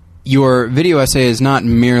your video essay is not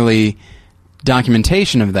merely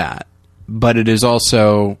documentation of that, but it is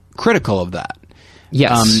also critical of that.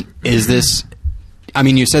 Yes. Is this... I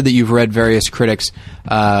mean, you said that you've read various critics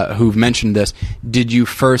who've mentioned this. Did you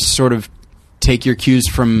first sort of take your cues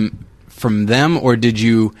from them, or did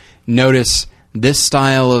you notice this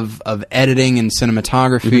style of editing and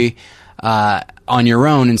cinematography on your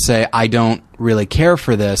own and say, I don't really care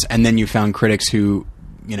for this, and then you found critics who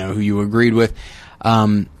you agreed with?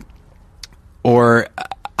 Or,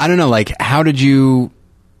 I don't know, like, how did you...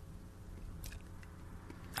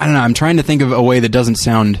 I don't know, I'm trying to think of a way that doesn't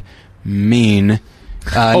sound mean.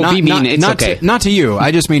 Be mean, it's okay. Not to you,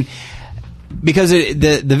 I just mean... Because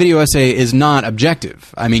the video essay is not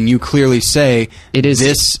objective. I mean, you clearly say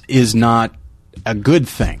this is not a good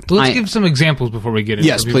thing. Let's give some examples before we get into it.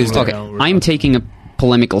 Yes, please do. Okay, I'm taking a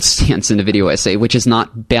polemical stance in the video essay, which is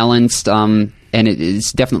not balanced, and it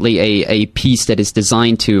is definitely a piece that is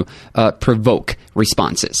designed to provoke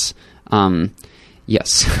responses.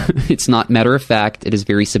 Yes, it's not matter of fact. It is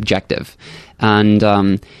very subjective. And,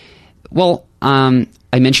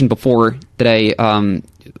 I mentioned before that I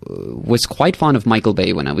was quite fond of Michael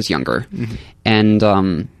Bay when I was younger. Mm-hmm.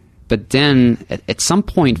 And but then at some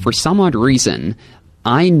point, for some odd reason,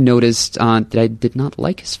 I noticed that I did not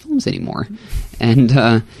like his films anymore.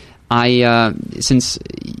 And since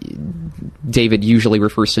David usually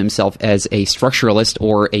refers to himself as a structuralist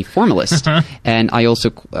or a formalist, and I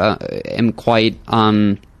also am quite...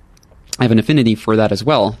 I have an affinity for that as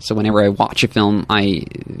well. So whenever I watch a film,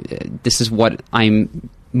 this is what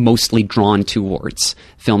I'm mostly drawn towards: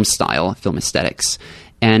 film style, film aesthetics.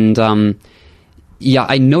 And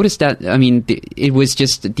I noticed that. I mean, it was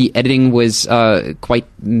just the editing was quite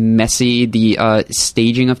messy. The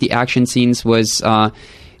staging of the action scenes was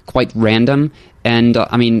quite random. And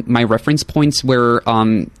I mean, my reference points were,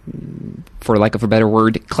 for lack of a better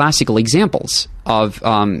word, classical examples of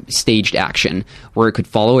staged action, where it could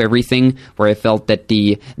follow everything, where I felt that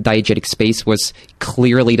the diegetic space was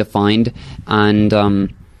clearly defined.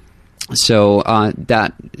 And so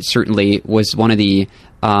that certainly was one of the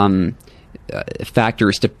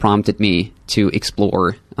factors that prompted me to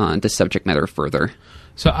explore the subject matter further.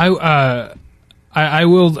 So I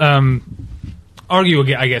will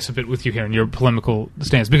argue, I guess, a bit with you here in your polemical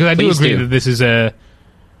stance, because I do agree that this is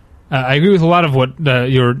I agree with a lot of what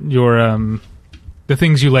your the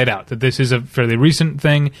things you laid out. That this is a fairly recent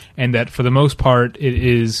thing, and that for the most part, it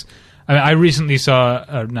is. I mean, I recently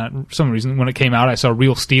saw, when it came out, I saw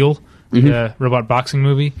Real Steel, the robot boxing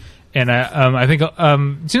movie, and I think it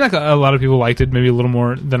seemed like a lot of people liked it, maybe a little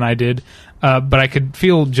more than I did, but I could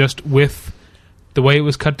feel just with the way it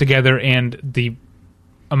was cut together and the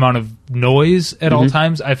amount of noise at all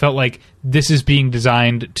times, I felt like this is being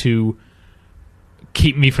designed to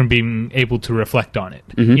keep me from being able to reflect on it.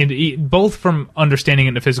 Both from understanding it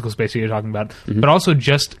in the physical space that you're talking about, but also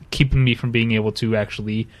just keeping me from being able to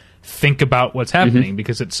actually think about what's happening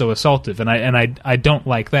because it's so assaultive, and I don't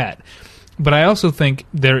like that. But I also think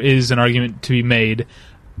there is an argument to be made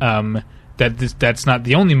that that's not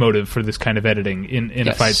the only motive for this kind of editing in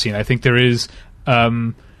a fight scene. I think there is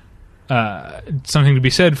something to be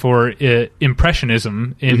said for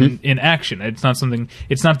impressionism in action. It's not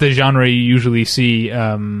the genre you usually see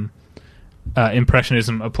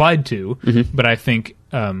impressionism applied to, but I think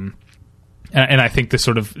and I think the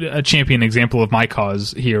sort of a champion example of my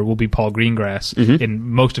cause here will be Paul Greengrass. In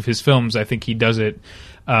most of his films, I think he does it.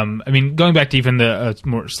 I mean, going back to even the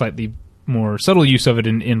slightly more subtle use of it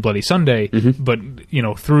in Bloody Sunday, but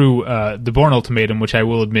through the Bourne Ultimatum, which I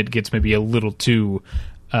will admit gets maybe a little too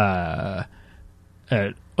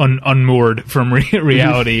unmoored from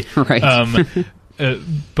reality. Right.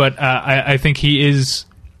 But I think he is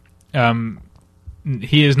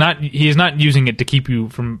not using it to keep you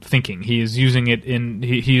from thinking. He is using it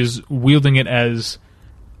he is wielding it as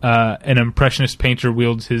an impressionist painter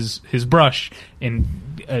wields his brush, and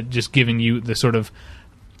just giving you the sort of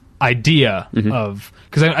idea of,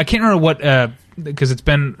 because I can't remember what, because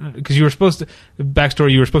you were supposed to,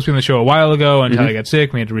 backstory, you were supposed to be on the show a while ago until I got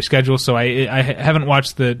sick, we had to reschedule, so I haven't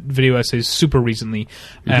watched the video essays super recently,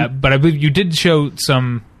 but I believe you did show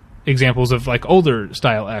some examples of like older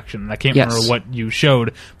style action. I can't remember what you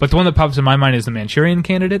showed, but the one that pops in my mind is the Manchurian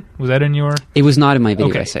Candidate. Was that in your? It was not in my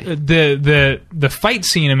video essay. The fight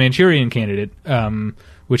scene in Manchurian Candidate,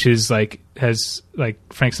 which is has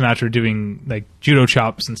Frank Sinatra doing like judo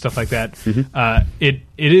chops and stuff like that. It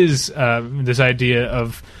is this idea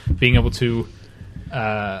of being able to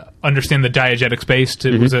understand the diegetic space.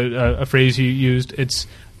 Was a phrase you used. It's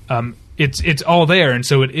all there, and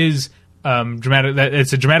so it is. Dramatic. That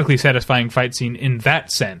it's a dramatically satisfying fight scene in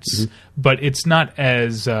that sense, but it's not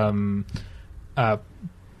as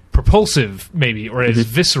propulsive, maybe, or as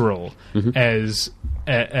visceral as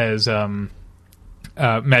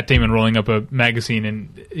Matt Damon rolling up a magazine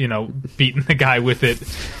and beating the guy with it.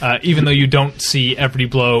 Even though you don't see every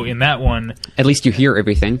blow in that one, at least you hear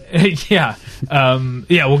everything. Yeah,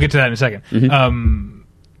 we'll get to that in a second.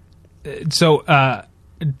 So I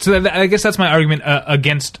guess that's my argument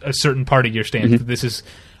against a certain part of your stance. That this is,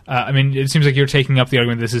 I mean, it seems like you're taking up the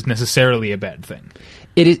argument that this is necessarily a bad thing.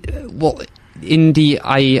 It is. Well,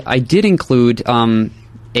 I did include a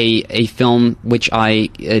film which I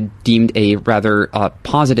deemed a rather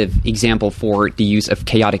positive example for the use of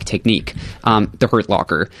chaotic technique, The Hurt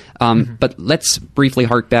Locker. But let's briefly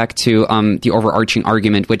hark back to the overarching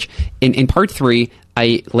argument, which in part 3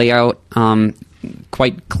 I lay out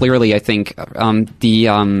quite clearly, I think,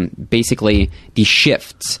 basically the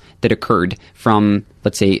shifts that occurred from,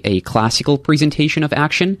 let's say, a classical presentation of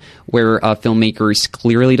action, where filmmakers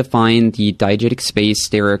clearly define the diegetic space.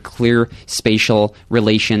 There are clear spatial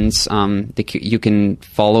relations that you can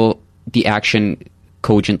follow the action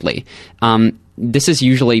cogently. This is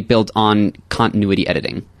usually built on continuity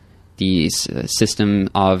editing, the system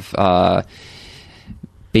of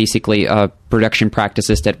basically production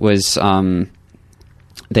practices that was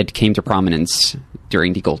that came to prominence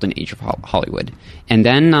during the golden age of Hollywood. And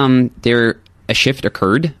then a shift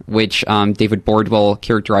occurred, which David Bordwell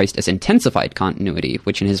characterized as intensified continuity,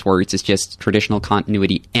 which in his words is just traditional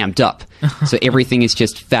continuity amped up. So everything is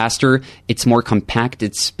just faster, it's more compact,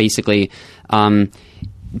 it's basically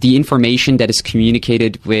the information that is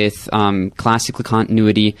communicated with classical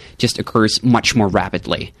continuity just occurs much more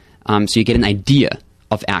rapidly. So you get an idea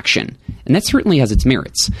of action. And that certainly has its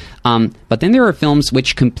merits. But then there are films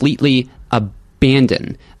which completely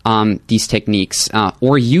abandon these techniques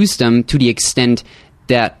or use them to the extent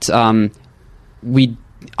that we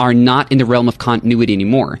are not in the realm of continuity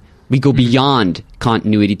anymore. We go beyond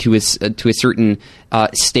continuity to a certain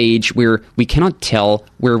stage where we cannot tell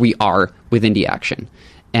where we are within the action.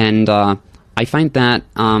 And I find that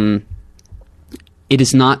it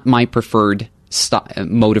is not my preferred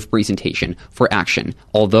mode of presentation for action.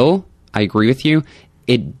 Although, I agree with you,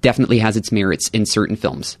 it definitely has its merits in certain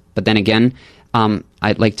films. But then again,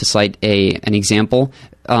 I'd like to cite an example.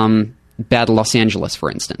 Battle Los Angeles,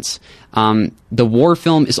 for instance. The war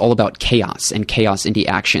film is all about chaos and chaos in the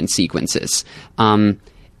action sequences. And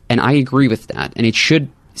I agree with that. And it should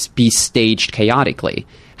be staged chaotically.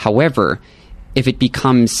 However, if it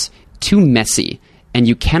becomes too messy and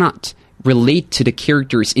you cannot relate to the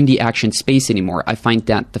characters in the action space anymore, I find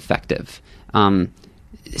that defective.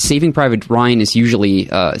 Saving Private Ryan is usually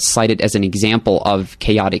cited as an example of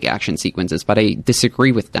chaotic action sequences, but I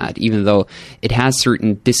disagree with that, even though it has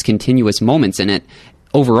certain discontinuous moments in it.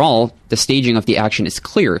 Overall, the staging of the action is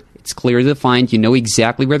clear. It's clearly defined. You know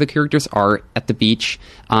exactly where the characters are at the beach.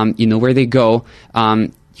 You know where they go.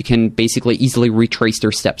 You can basically easily retrace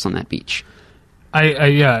their steps on that beach. I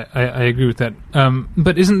agree with that.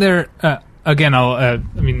 But isn't there again?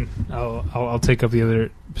 I'll take up the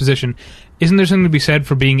other position. Isn't there something to be said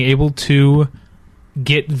for being able to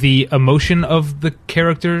get the emotion of the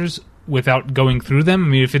characters without going through them? I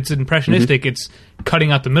mean, if it's impressionistic, it's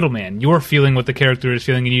cutting out the middleman. You're feeling what the character is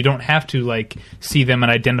feeling, and you don't have to see them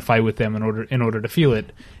and identify with them in order to feel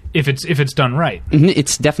it. If it's done right,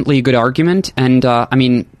 it's definitely a good argument, and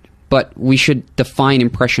but we should define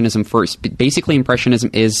Impressionism first. Basically, Impressionism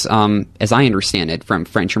is, as I understand it, from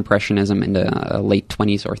French Impressionism in the late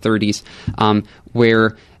 20s or 30s,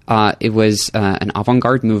 where it was an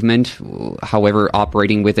avant-garde movement, however,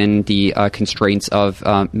 operating within the constraints of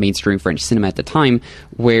mainstream French cinema at the time,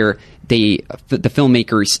 where the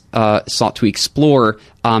filmmakers sought to explore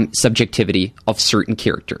subjectivity of certain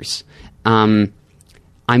characters. I'm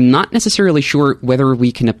not necessarily sure whether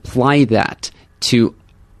we can apply that to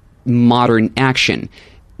modern action.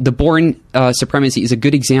 The Bourne Supremacy is a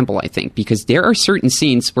good example, I think, because there are certain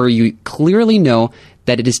scenes where you clearly know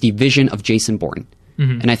that it is the vision of Jason Bourne.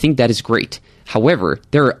 And I think that is great. However,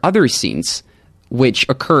 there are other scenes which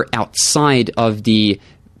occur outside of the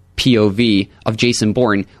POV of Jason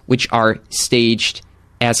Bourne, which are staged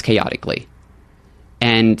as chaotically.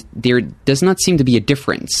 And there does not seem to be a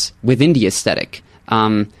difference within the aesthetic.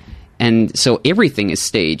 And so everything is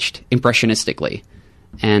staged impressionistically.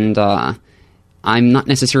 And I'm not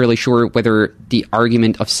necessarily sure whether the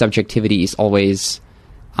argument of subjectivity is always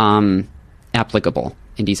applicable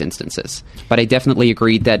in these instances. But I definitely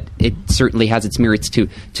agree that it certainly has its merits to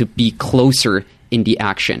be closer in the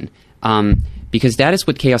action. Because that is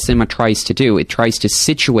what chaos cinema tries to do. It tries to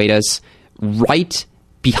situate us right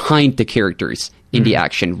behind the characters in the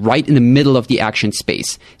action, right in the middle of the action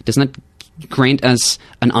space. It does not grant us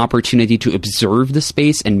an opportunity to observe the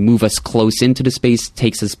space and move us close into the space,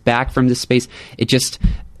 takes us back from the space. It just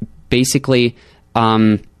basically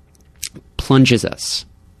plunges us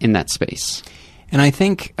in that space. And I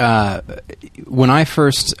think when I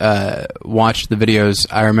first watched the videos,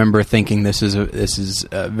 I remember thinking this is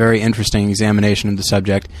a very interesting examination of the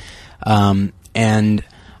subject, and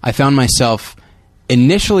I found myself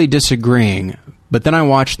initially disagreeing, but then I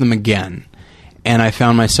watched them again, and I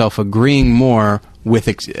found myself agreeing more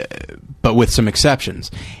but with some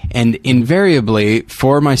exceptions. And invariably,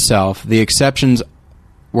 for myself, the exceptions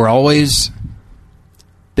were always...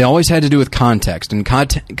 They always had to do with context, and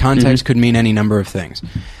context could mean any number of things.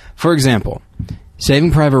 For example,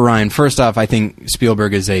 Saving Private Ryan, first off, I think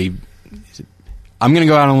Spielberg is I'm going to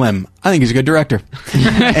go out on a limb. I think he's a good director.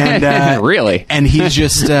 And, really? And he's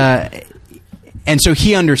just... and so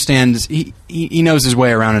he understands, he knows his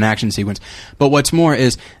way around an action sequence. But what's more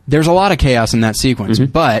is, there's a lot of chaos in that sequence,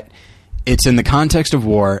 but it's in the context of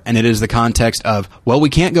war, and it is the context of, well, we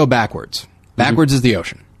can't go backwards. Backwards is the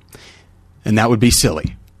ocean. And that would be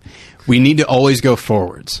silly. We need to always go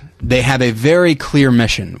forwards. They have a very clear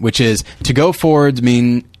mission, which is to go forward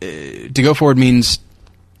means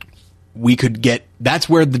we could get... That's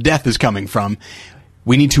where the death is coming from.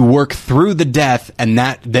 We need to work through the death, and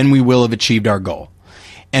then we will have achieved our goal.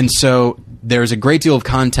 And so there's a great deal of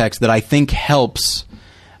context that I think helps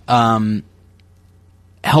the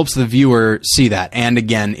viewer see that. And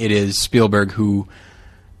again, it is Spielberg who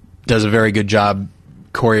does a very good job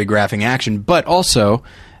choreographing action, but also,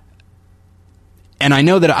 and I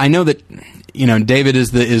know that David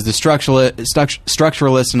is the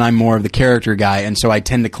structuralist, and I'm more of the character guy, and so I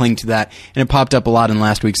tend to cling to that, and it popped up a lot in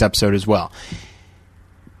last week's episode as well.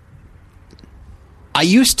 I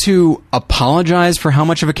used to apologize for how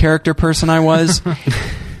much of a character person I was.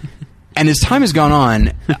 And as time has gone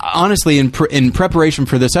on, honestly, in preparation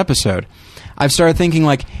for this episode, I've started thinking,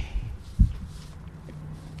 like,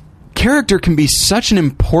 character can be such an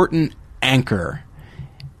important anchor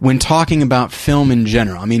when talking about film in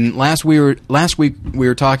general. I mean, last week we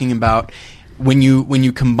were talking about when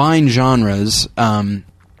you combine genres and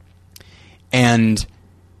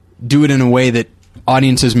do it in a way that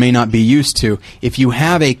audiences may not be used to. If you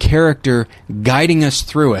have a character guiding us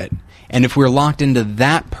through it, and if we're locked into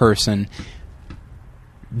that person,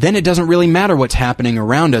 then it doesn't really matter what's happening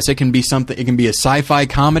around us. It can be something. It can be a sci-fi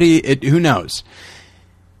comedy. Who knows?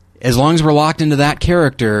 As long as we're locked into that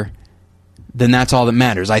character, then that's all that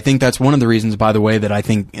matters. I think that's one of the reasons, by the way, that I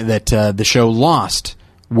think that the show Lost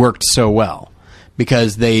worked so well,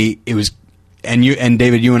 because David, you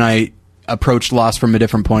and I approached Lost from a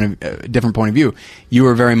different point of view. You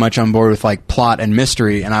were very much on board with like plot and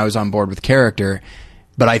mystery, and I was on board with character.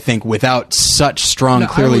 But I think without such strong,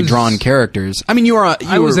 clearly drawn characters, I mean,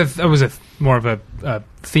 I was more of a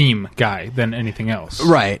theme guy than anything else,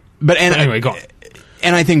 right? But anyway, go on.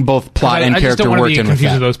 And I think both plot and character worked in with that. I just don't want to be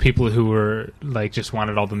confused with those people who were like just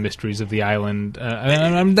wanted all the mysteries of the island.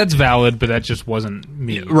 I mean, that's valid, but that just wasn't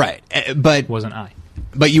me, right? But wasn't I?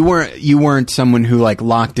 But you weren't someone who like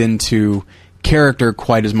locked into character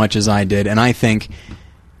quite as much as I did, and I think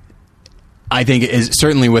is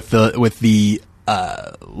certainly with the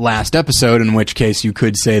last episode, in which case you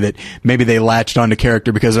could say that maybe they latched onto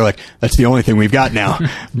character because they're like, that's the only thing we've got now.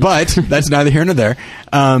 But that's neither here nor there.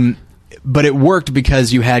 But it worked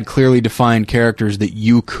because you had clearly defined characters that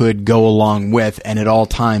you could go along with, and at all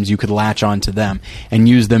times you could latch onto them and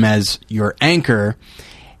use them as your anchor.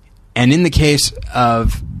 And in the case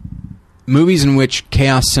of movies in which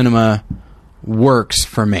chaos cinema works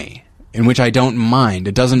for me, in which I don't mind,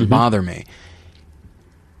 it doesn't bother me.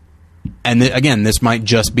 And again, this might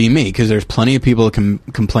just be me, because there's plenty of people that can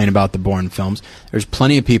complain about the Bourne films. There's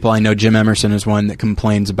plenty of people, I know Jim Emerson is one that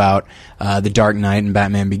complains about The Dark Knight and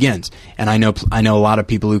Batman Begins. And I know a lot of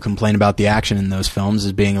people who complain about the action in those films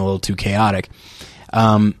as being a little too chaotic.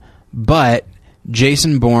 But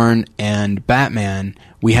Jason Bourne and Batman,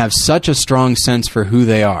 we have such a strong sense for who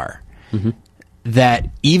they are that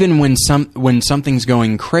even when something's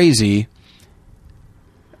going crazy,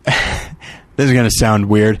 this is going to sound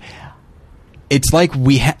weird. It's like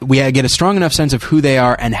we get a strong enough sense of who they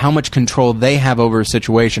are and how much control they have over a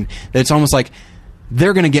situation that it's almost like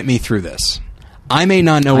they're going to get me through this. I may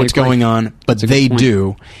not know what's going on, but they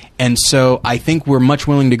do. And so I think we're much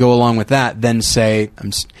willing to go along with that than say,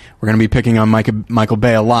 we're going to be picking on Michael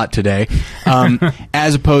Bay a lot today,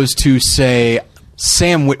 as opposed to, say,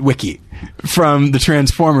 Sam Witwicky from the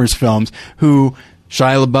Transformers films, who...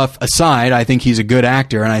 Shia LaBeouf aside, I think he's a good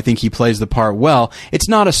actor, and I think he plays the part well. It's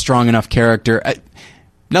not a strong enough character.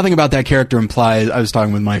 Nothing about that character implies... I was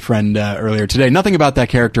talking with my friend earlier today. Nothing about that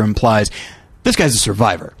character implies this guy's a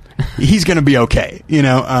survivor. He's going to be okay, you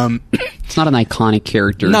know. It's not an iconic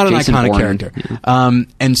character. Not Jason an iconic Bourne. character. Yeah.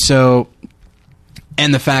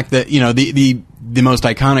 And the fact that, you know, the most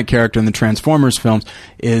iconic character in the Transformers films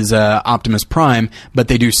is Optimus Prime, but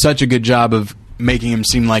they do such a good job of making him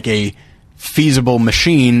seem like a feasible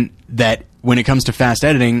machine that when it comes to fast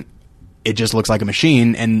editing, it just looks like a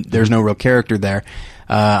machine, and there's no real character there,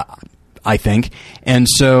 I think. And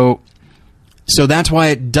so that's why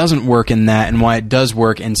it doesn't work in that, and why it does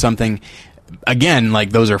work in something, again, like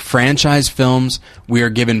those are franchise films. We are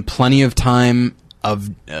given plenty of time,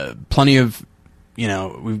 you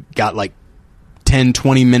know, we've got like 10,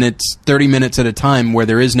 20 minutes, 30 minutes at a time where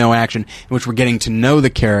there is no action, in which we're getting to know the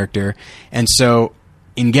character. And so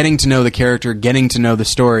in getting to know the character, getting to know the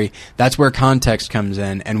story, that's where context comes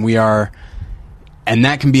in, and that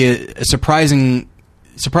can be a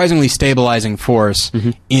surprisingly stabilizing force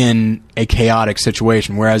in a chaotic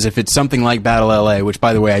situation. Whereas if it's something like Battle LA, which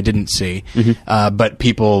by the way I didn't see, but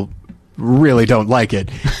people really don't like it,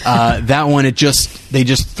 that one they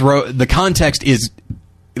just throw the context is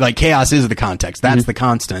like chaos is the context. That's the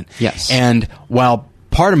constant. Yes. And while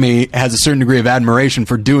part of me has a certain degree of admiration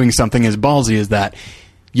for doing something as ballsy as that,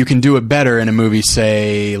 you can do it better in a movie,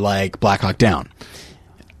 say, like Black Hawk Down.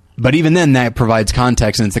 But even then, that provides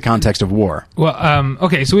context, and it's the context of war. Well,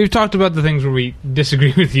 okay, so we've talked about the things where we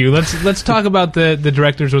disagree with you. Let's talk about the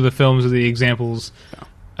directors or the films or the examples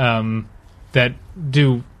that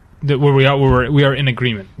where we are in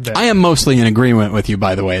agreement. I am mostly in agreement with you,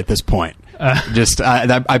 by the way, at this point.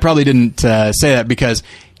 I probably didn't say that because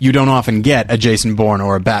you don't often get a Jason Bourne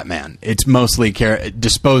or a Batman. It's mostly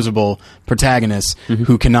disposable protagonists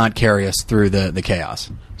who cannot carry us through the chaos.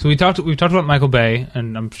 So we've talked about Michael Bay,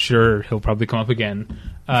 and I'm sure he'll probably come up again.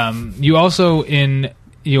 You also, in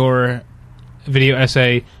your video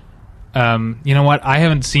essay, you know what? I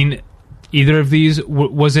haven't seen either of these.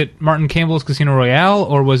 Was it Martin Campbell's Casino Royale,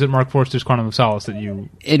 or was it Mark Forster's Quantum of Solace that you...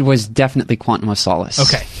 It was definitely Quantum of Solace.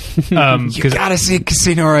 Okay. You gotta see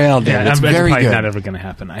Casino Royale, dude. It's very probably good. not ever going to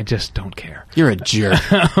happen. I just don't care. You're a jerk.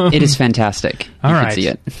 It is fantastic. All You right. should see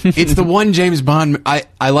it. It's the one James Bond...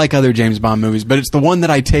 I like other James Bond movies, but it's the one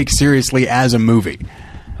that I take seriously as a movie.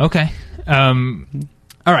 Okay. All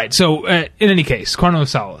right. So, in any case, Quantum of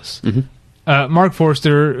Solace. Mark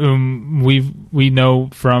Forster, whom we know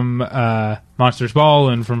from Monsters Ball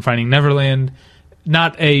and from Finding Neverland,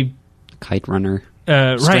 not a Kite Runner.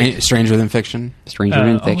 right. Stranger Than Fiction. Stranger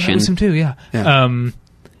Than That Fiction. was him too. Yeah. Yeah.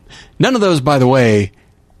 None of those, by the way,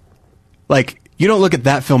 like, you don't look at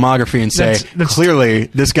that filmography and say, That's- clearly,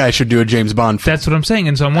 this guy should do a James Bond film. That's what I'm saying.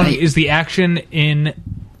 And so I'm wondering, is the action in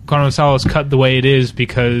Quantum of Solace cut the way it is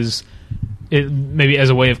because maybe as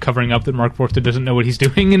a way of covering up that Mark Forster doesn't know what he's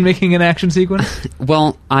doing in making an action sequence?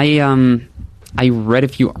 Well, I read a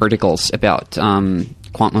few articles about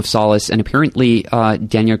Quantum of Solace, and apparently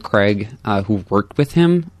Daniel Craig, who worked with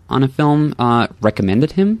him on a film,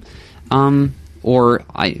 recommended him, or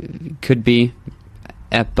I could be,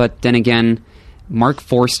 but then again, Mark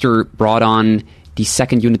Forster brought on the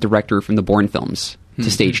second unit director from the Bourne films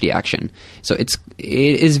to stage the action. So it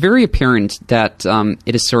is very apparent that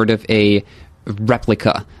it is sort of a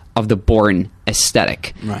replica of the Bourne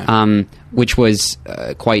aesthetic, Right. which was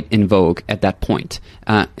quite in vogue at that point,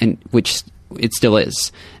 and which it still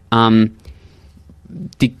is. The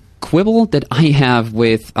quibble that I have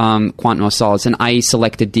with Quantum of Solace, and I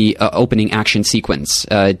selected the opening action sequence,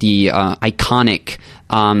 the iconic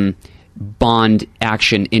Bond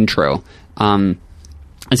action intro,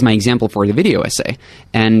 as my example for the video essay.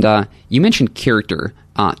 And you mentioned character,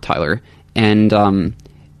 Tyler, and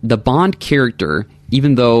the Bond character,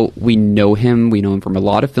 even though we know him from a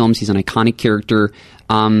lot of films, he's an iconic character,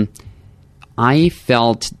 I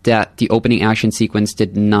felt that the opening action sequence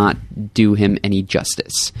did not do him any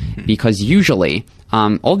justice, because usually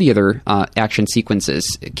all the other action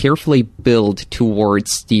sequences carefully build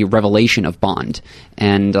towards the revelation of Bond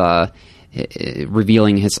and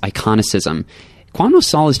revealing his iconicism. Quantum of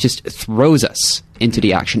Solace just throws us into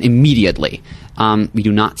the action immediately. We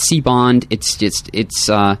do not see Bond. It's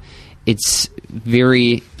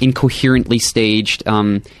very incoherently staged.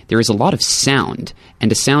 There is a lot of sound,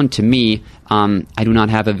 and the sound, to me, I do not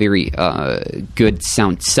have a very good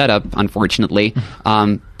sound setup, unfortunately.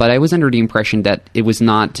 But I was under the impression that it was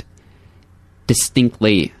not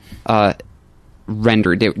distinctly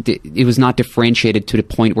rendered. It was not differentiated to the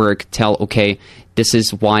point where I could tell, okay, this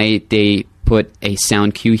is why they put a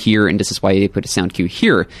sound cue here, and this is why they put a sound cue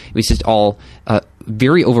here. It was just all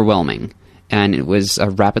very overwhelming, and it was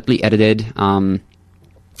rapidly edited. And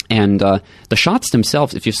the shots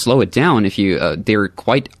themselves, if you slow it down, they're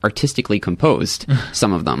quite artistically composed,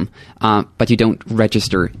 some of them, but you don't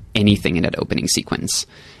register anything in that opening sequence.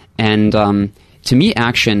 And to me,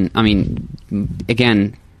 action, I mean,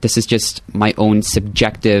 again, this is just my own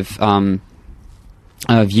subjective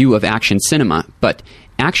view of action cinema, but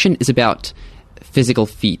action is about physical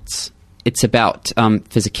feats. It's about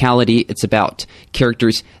physicality. It's about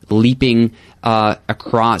characters leaping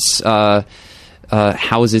across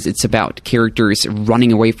houses. It's about characters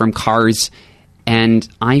running away from cars. And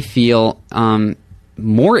I feel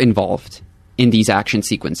more involved in these action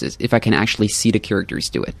sequences if I can actually see the characters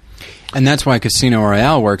do it. And that's why Casino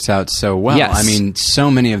Royale works out so well. Yes. I mean,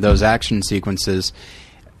 so many of those action sequences...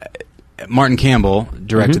 Martin Campbell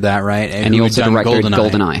directed that, right? And he who also had done directed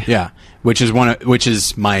GoldenEye. Yeah, which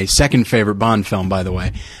is my second favorite Bond film, by the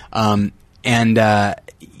way. And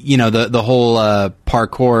the whole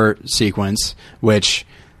parkour sequence, which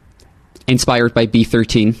Inspired by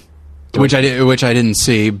B-13. which I didn't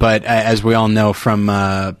see, but as we all know from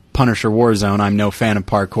Punisher Warzone, I'm no fan of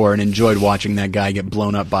parkour and enjoyed watching that guy get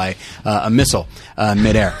blown up by a missile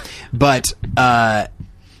midair. But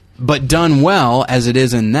done well as it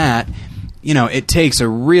is in that, it takes a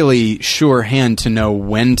really sure hand to know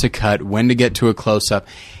when to cut, when to get to a close-up.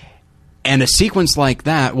 And a sequence like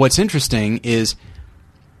that, what's interesting is,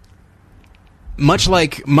 much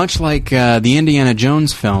like the Indiana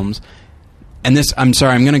Jones films, and this, I'm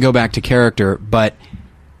sorry, I'm going to go back to character, but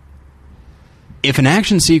if an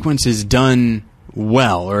action sequence is done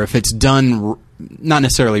well, or if it's done, not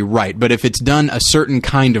necessarily right, but if it's done a certain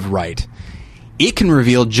kind of right, it can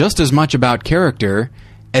reveal just as much about character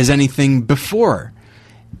as anything before.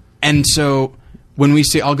 And so when we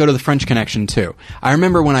see, I'll go to the French Connection too. I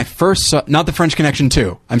remember when I first saw, not the French Connection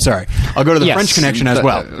 2, I'm sorry. I'll go to the Yes, French Connection as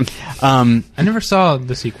well. I never saw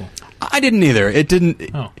the sequel. I didn't either. It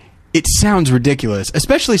didn't. Oh. It sounds ridiculous,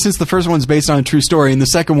 especially since the first one's based on a true story, and the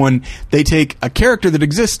second one they take a character that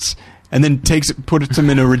exists and then puts him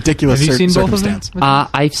in a ridiculous Have you seen both of circumstance. them?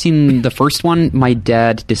 I've seen the first one. My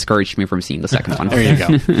dad discouraged me from seeing the second one. There you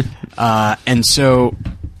go. And so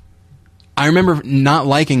I remember not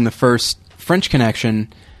liking the first French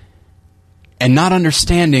Connection and not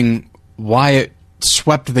understanding why it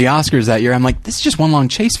swept the Oscars that year. I'm like, this is just one long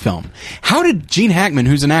chase film. How did Gene Hackman,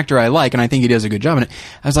 who's an actor I like, and I think he does a good job in it,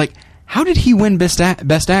 I was like, how did he win Best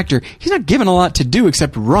Actor? He's not given a lot to do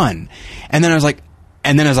except run. And then I was like,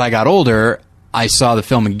 and then as I got older, I saw the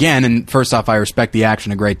film again, and first off, I respect the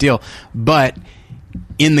action a great deal, but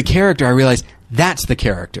in the character, I realized that's the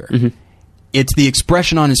character. Mm-hmm. It's the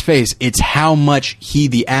expression on his face. It's how much he,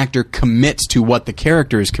 the actor, commits to what the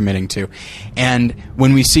character is committing to. And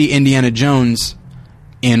when we see Indiana Jones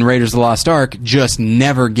in Raiders of the Lost Ark just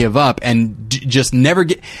never give up and just never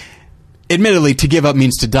get... Admittedly, to give up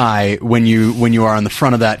means to die when you are on the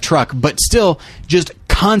front of that truck, but still just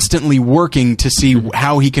constantly working to see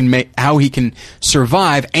how he can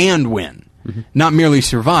survive and win. Mm-hmm. Not merely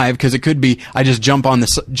survive, because it could be I just jump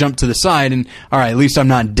to the side and all right, at least I'm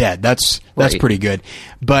not dead. That's right. Pretty good.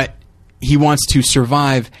 But he wants to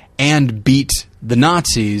survive and beat the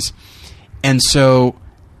Nazis, and so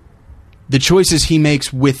the choices he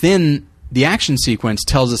makes within the action sequence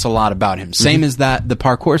tells us a lot about him. Same as the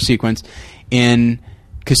parkour sequence in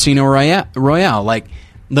Casino Royale. Like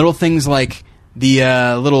little things like the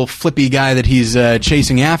little flippy guy that he's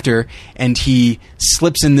chasing after, and he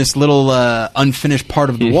slips in this little unfinished part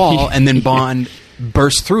of the wall, and then Bond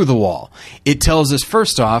bursts through the wall. It tells us,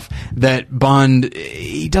 first off, that Bond,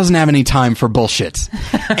 he doesn't have any time for bullshit.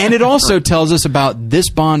 And it also tells us about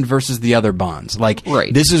this Bond versus the other Bonds. Like,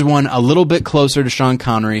 This is one a little bit closer to Sean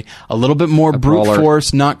Connery, a little bit more brute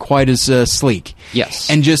force, not quite as sleek.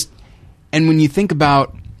 Yes. And when you think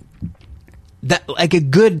about that, like a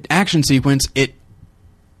good action sequence, it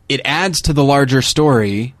adds to the larger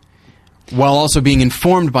story while also being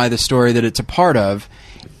informed by the story that it's a part of.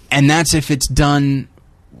 And that's if it's done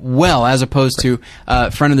well, as opposed to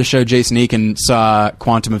a friend of the show, Jason Eakin, saw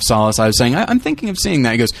Quantum of Solace. I was saying, I'm thinking of seeing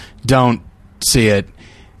that. He goes, don't see it.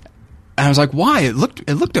 And I was like, why? It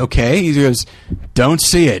looked okay. He goes, don't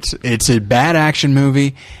see it. It's a bad action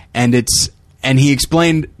movie, and he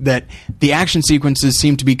explained that the action sequences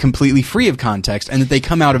seem to be completely free of context and that they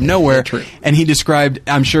come out of nowhere. True. And he described,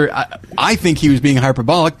 I'm sure, I think he was being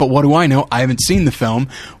hyperbolic, but what do I know? I haven't seen the film,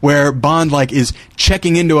 where Bond is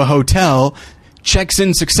checking into a hotel, checks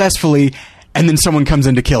in successfully, and then someone comes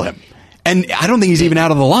in to kill him. And I don't think he's even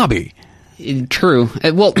out of the lobby. True.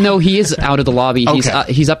 Well, no, he is out of the lobby.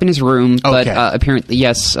 Okay. He's up in his room, but Okay. Apparently,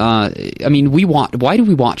 yes. I mean, why do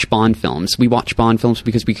we watch Bond films? We watch Bond films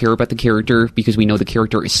because we care about the character, because we know the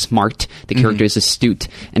character is smart, the character is astute,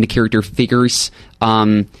 and the character figures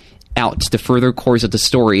out the further course of the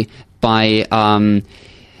story by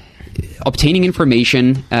obtaining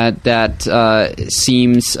information that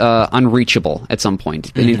seems unreachable at some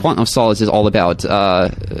point. And in Quantum of Solace is all about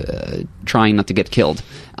trying not to get killed.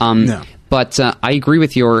 No. But I agree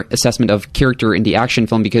with your assessment of character in the action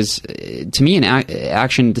film, because to me in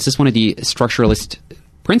action, this is one of the structuralist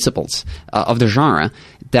principles of the genre,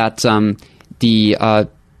 that the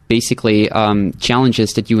basically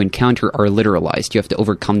challenges that you encounter are literalized. You have to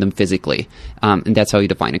overcome them physically. And that's how you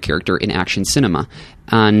define a character in action cinema.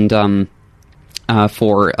 And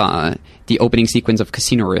for the opening sequence of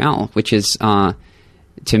Casino Royale, which is, to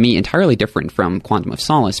me, entirely different from Quantum of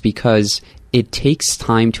Solace, because it takes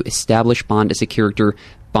time to establish Bond as a character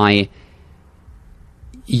by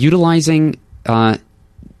utilizing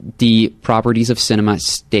the properties of cinema,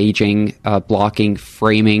 staging, blocking,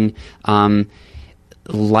 framing,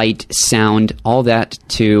 light, sound, all that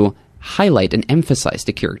to highlight and emphasize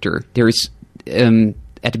the character. There's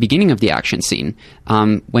at the beginning of the action scene,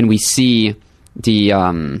 when we see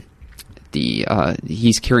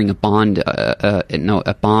he's carrying a bomb,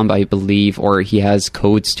 I believe, or he has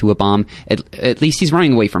codes to a bomb. At least he's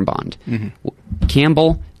running away from Bond. Mm-hmm.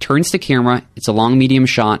 Campbell turns the camera. It's a long medium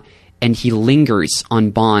shot, and he lingers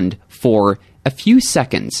on Bond for a few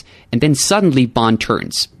seconds, and then suddenly Bond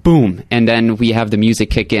turns. Boom. And then we have the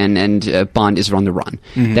music kick in, and Bond is on the run.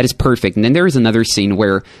 Mm-hmm. That is perfect. And then there is another scene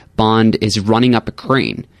where Bond is running up a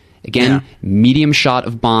crane. Again, medium shot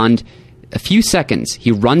of Bond. A few seconds, he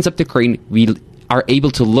runs up the crane. We are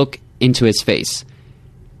able to look into his face.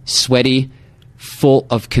 Sweaty, full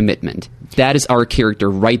of commitment. That is our character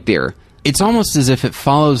right there. it's almost as if it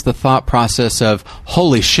follows the thought process of,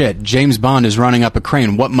 holy shit, James Bond is running up a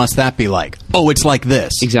crane. What must that be like? Oh, it's like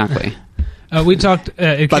this. Exactly. We talked.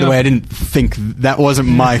 By the way, I didn't think that wasn't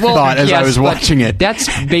my thought as I was watching it.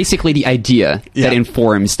 That's basically the idea that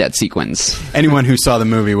informs that sequence. Anyone who saw the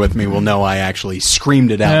movie with me will know I actually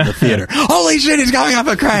screamed it out in the theater. Holy shit, he's going up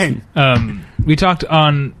a crane! We talked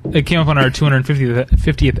on. It came up on our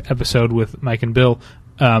 250th episode with Mike and Bill.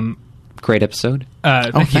 Great episode.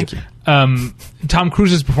 Thank you. Tom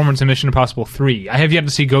Cruise's performance in Mission Impossible 3. I have yet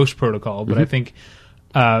to see Ghost Protocol, but I think.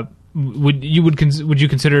 Would you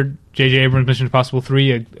consider J.J. Abrams' Mission Impossible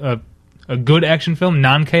 3 a good action film,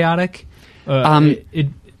 non-chaotic?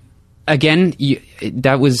 Again,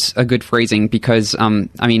 that was a good phrasing because, I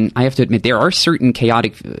have to admit, there are certain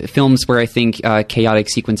chaotic films where I think chaotic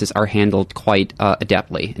sequences are handled quite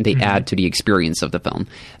adeptly, and they add to the experience of the film.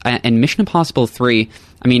 And Mission Impossible 3,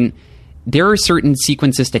 there are certain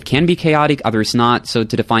sequences that can be chaotic, others not. So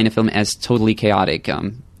to define a film as totally chaotic,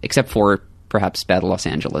 except for perhaps Battle Los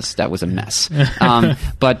Angeles, that was a mess.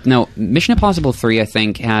 But no, Mission Impossible 3, I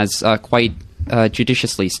think, has quite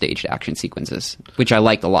judiciously staged action sequences, which I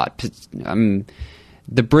liked a lot.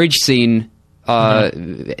 The bridge scene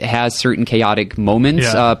has certain chaotic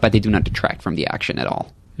moments, but they do not detract from the action at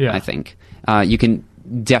all, I think. You can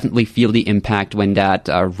definitely feel the impact when that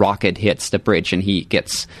rocket hits the bridge and he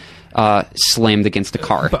gets slammed against a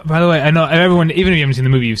car. By the way, I know everyone, even if you haven't seen the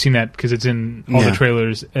movie, you've seen that because it's in all the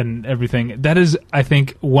trailers and everything. That is, I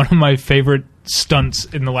think, one of my favorite stunts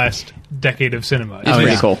in the last decade of cinema. It's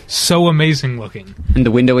pretty cool. So amazing looking. And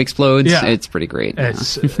the window explodes. Yeah. It's pretty great.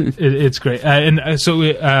 It's great. And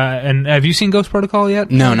have you seen Ghost Protocol yet?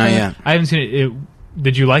 No, not yet. I haven't seen it.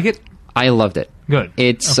 Did you like it? I loved it. Good.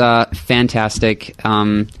 It's fantastic.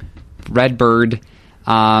 Red Bird.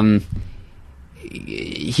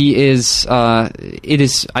 He is. It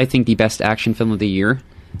is, I think, the best action film of the year.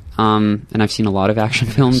 And I've seen a lot of action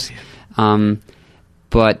films.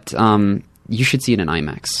 But you should see it in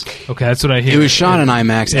IMAX. Okay, that's what I hear. It was shot in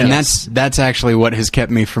IMAX, and that's actually what has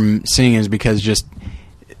kept me from seeing it, is because just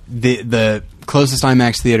the closest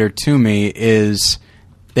IMAX theater to me is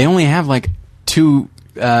they only have like 2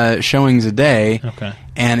 showings a day. Okay.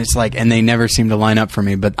 And it's like, and they never seem to line up for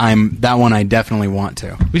me, but that one I definitely want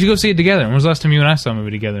to. We should go see it together. When was the last time you and I saw a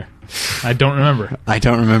movie together? I don't remember.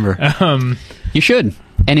 You should.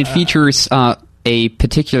 And it features a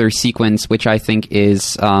particular sequence which I think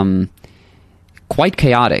is quite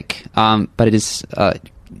chaotic, but it is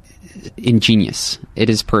ingenious. It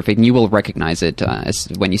is perfect, and you will recognize it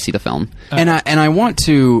when you see the film. And I want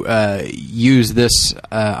to use this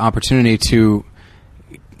opportunity to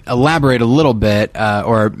elaborate a little bit,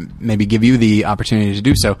 or maybe give you the opportunity to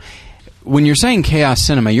do so. When you're saying chaos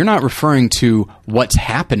cinema, you're not referring to what's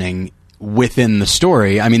happening within the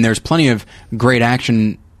story. I mean, there's plenty of great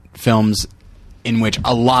action films in which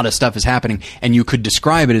a lot of stuff is happening, and you could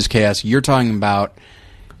describe it as chaos. You're talking about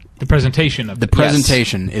the presentation of the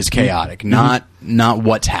presentation is chaotic, not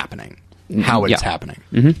what's happening, how it's happening.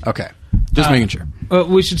 Okay, just making sure.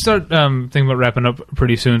 We should start thinking about wrapping up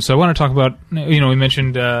pretty soon. So I want to talk about, we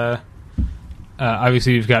mentioned,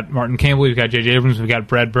 obviously we've got Martin Campbell, we've got J.J. Abrams, we've got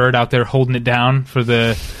Brad Bird out there holding it down for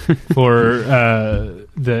the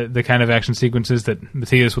kind of action sequences that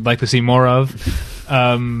Matthias would like to see more of.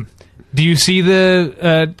 Do you see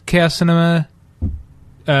the chaos cinema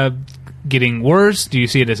getting worse? Do you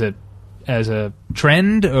see it as a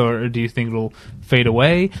trend, or do you think it'll fade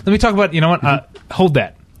away? Let me talk about, hold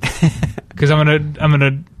that. Because I'm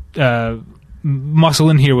gonna muscle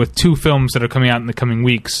in here with 2 films that are coming out in the coming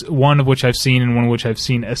weeks. One of which I've seen, and one of which I've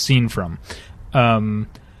seen a scene from. Contraband,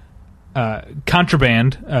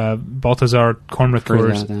 Baltazar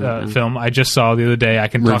Kornreker's film. I just saw the other day. I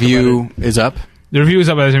can talk about it. Review is up. The review is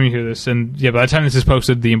up by the time you hear this, and by the time this is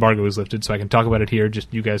posted, the embargo is lifted, so I can talk about it here.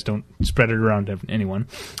 Just you guys don't spread it around to anyone.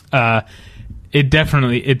 It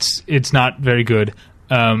definitely it's not very good,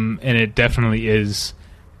 and it definitely is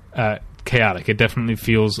chaotic. It definitely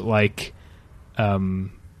feels like Paul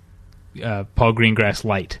Greengrass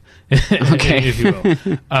light, if you will.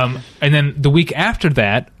 And then the week after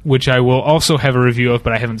that, which I will also have a review of,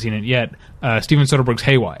 but I haven't seen it yet, Steven Soderbergh's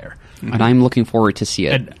Haywire. And I'm looking forward to see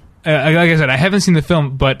it. And, like I said, I haven't seen the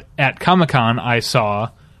film, but at Comic-Con I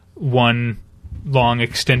saw one long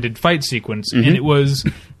extended fight sequence, and it was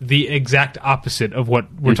the exact opposite of what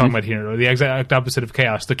we're talking about here, or the exact opposite of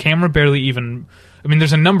chaos. The camera barely even...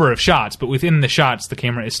 there's a number of shots, but within the shots, the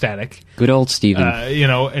camera is static. Good old Steven.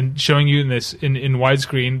 And showing you in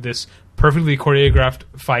widescreen this perfectly choreographed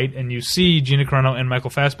fight, and you see Gina Carano and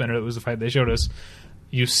Michael Fassbender. That was the fight they showed us.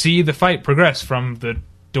 You see the fight progress from the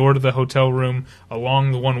door to the hotel room,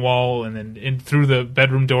 along the one wall, and then in through the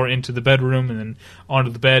bedroom door into the bedroom, and then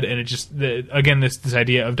onto the bed. And it just again this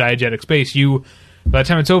idea of diegetic space. By the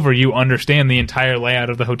time it's over, you understand the entire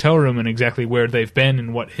layout of the hotel room and exactly where they've been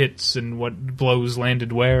and what hits and what blows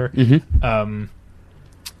landed where. Mm-hmm. I'm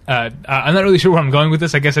not really sure where I'm going with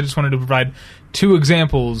this. I guess I just wanted to provide two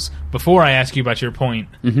examples before I ask you about your point.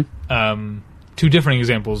 Mm-hmm. Two different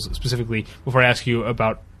examples specifically before I ask you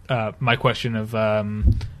about my question of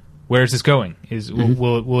where is this going?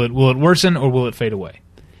 Will it worsen or will it fade away?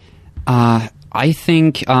 I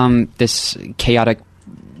think this chaotic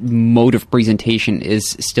mode of presentation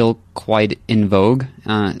is still quite in vogue,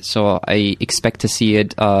 so I expect to see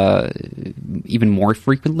it even more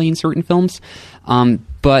frequently in certain films.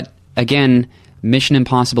 But again, Mission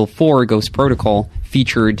Impossible 4 Ghost Protocol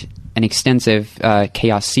featured an extensive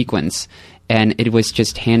chaos sequence, and it was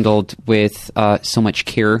just handled with so much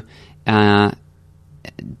care that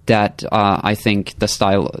I think the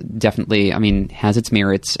style definitely, has its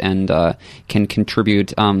merits and can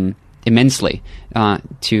contribute immensely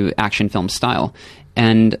to action film style.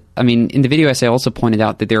 And in the video essay I also pointed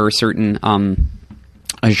out that there are certain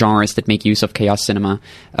genres that make use of chaos cinema,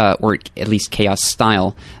 or at least chaos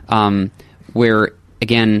style, where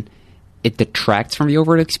again it detracts from the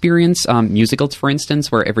overall experience. Musicals, for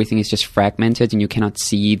instance, where everything is just fragmented and you cannot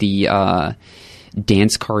see the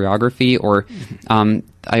dance choreography. Or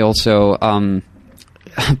I also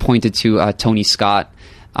pointed to Tony Scott,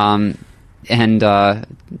 and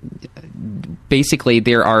basically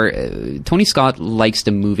there are Tony Scott likes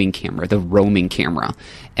the moving camera, the roaming camera,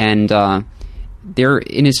 and there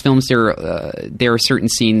in his films there are certain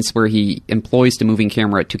scenes where he employs the moving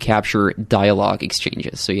camera to capture dialogue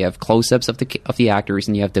exchanges. So you have close-ups of the actors,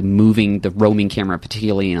 and you have the roaming camera,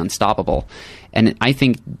 particularly in Unstoppable. And I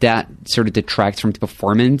think that sort of detracts from the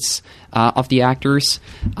performance of the actors.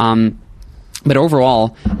 But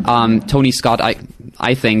overall, Tony Scott,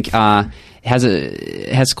 I think,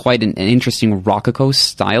 has quite an interesting rococo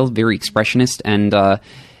style, very expressionist, and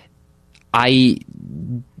I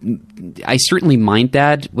certainly mind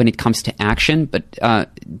that when it comes to action, but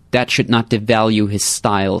that should not devalue his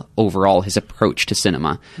style overall, his approach to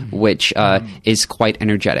cinema, which is quite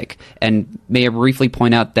energetic. And may I briefly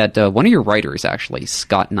point out that one of your writers, actually,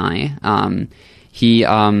 Scott Nye, he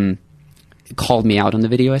called me out on the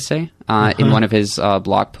video essay in one of his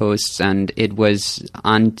blog posts, and it was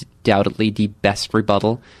undoubtedly the best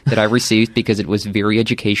rebuttal that I received because it was very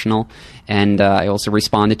educational. And I also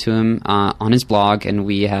responded to him on his blog, and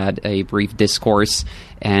we had a brief discourse.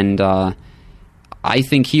 And I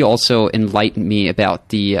think he also enlightened me about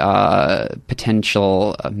the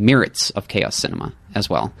potential merits of chaos cinema as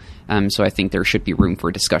well. So I think there should be room for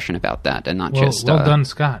a discussion about that, and not just well done,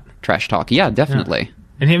 Scott. Trash talk. Yeah, definitely. Yeah.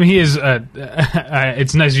 And he is.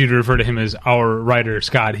 It's nice of you to refer to him as our writer,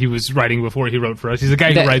 Scott. He was writing before he wrote for us. He's the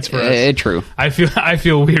guy who writes for us. True. I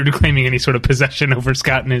feel weird claiming any sort of possession over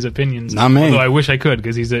Scott and his opinions. Not me. Although I wish I could,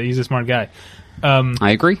 because he's a smart guy.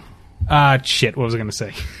 I agree. Shit. What was I going to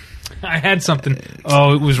say? I had something.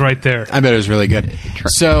 Oh, it was right there. I bet it was really good.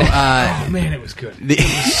 So, oh man, it was good. It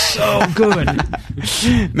was so good.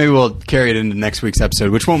 Maybe we'll carry it into next week's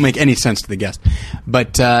episode, which won't make any sense to the guest.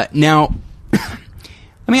 But now.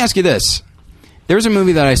 Let me ask you this. There was a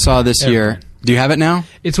movie that I saw this year. Do you have it now?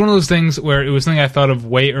 It's one of those things where it was something I thought of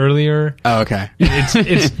way earlier. Oh, okay.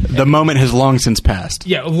 It's the moment has long since passed.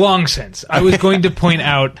 Yeah, long since. I was going to point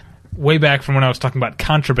out way back from when I was talking about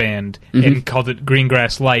Contraband and called it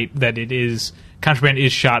Greengrass Light that it is... Contraband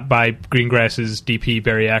is shot by Greengrass's DP,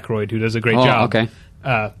 Barry Ackroyd, who does a great job. Okay.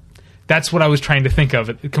 That's what I was trying to think of.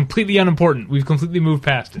 It, completely unimportant. We've completely moved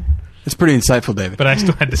past it. It's pretty insightful, David. But I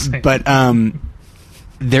still had to say it. But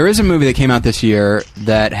there is a movie that came out this year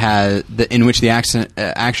that has in which the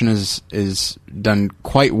action is done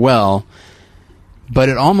quite well, but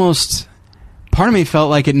it almost... Part of me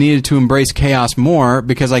felt like it needed to embrace chaos more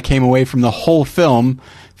because I came away from the whole film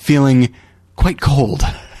feeling quite cold.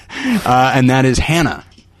 And that is Hannah.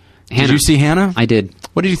 Did you see Hannah? I did.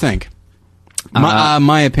 What did you think?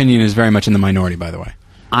 My opinion is very much in the minority, by the way.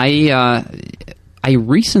 I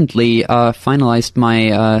recently finalized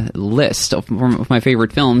my list of my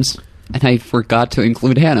favorite films, and I forgot to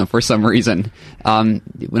include Hannah for some reason.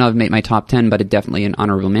 When I've made my top 10, but it definitely an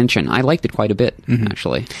honorable mention. I liked it quite a bit,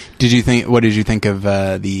 actually. What did you think of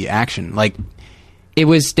the action? Like, it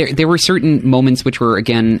was there were certain moments which were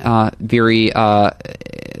again very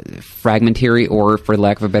fragmentary, or for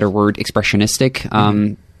lack of a better word,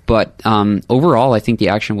 expressionistic. But overall, I think the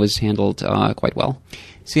action was handled quite well.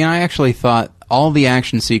 See, I actually thought all the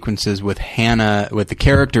action sequences with Hannah, with the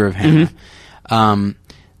character of Hannah,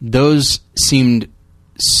 those seemed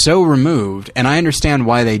so removed, and I understand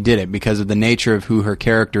why they did it because of the nature of who her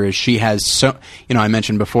character is. She has so, I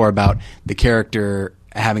mentioned before about the character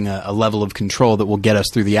having a level of control that will get us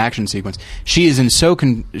through the action sequence. She is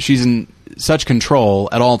she's in such control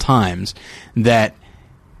at all times that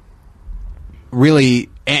really,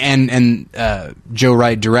 and Joe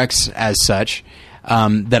Wright directs as such,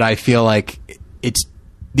 that I feel like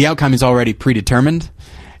the outcome is already predetermined,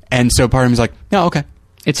 and so part of me is like, no, okay.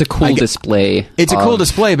 It's a cool display. It's a cool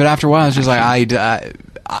display, but after a while, it's just like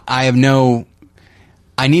I have no.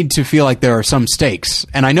 I need to feel like there are some stakes,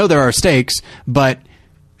 and I know there are stakes, but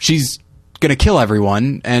she's gonna kill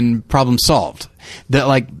everyone, and problem solved.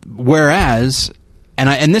 Whereas,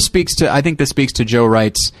 and this speaks to, I think this speaks to Joe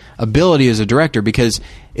Wright's ability as a director, because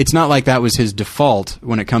it's not like that was his default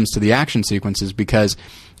when it comes to the action sequences, because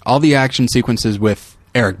all the action sequences with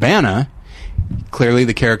Eric Bana, clearly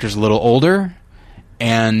the character's a little older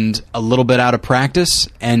and a little bit out of practice,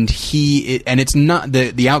 and it's not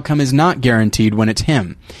the outcome is not guaranteed when it's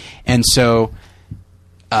him, and so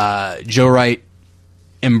Joe Wright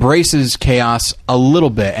embraces chaos a little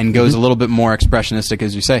bit and goes a little bit more expressionistic,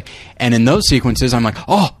 as you say, and in those sequences, I'm like,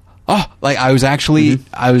 like I was actually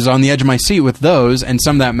I was on the edge of my seat with those, and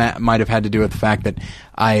some of that might have had to do with the fact that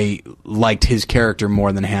I liked his character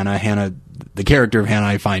more than Hannah. Hannah, the character of Hannah,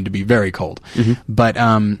 I find to be very cold,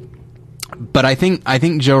 But I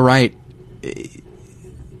think Joe Wright,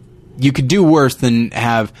 you could do worse than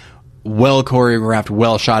have well choreographed,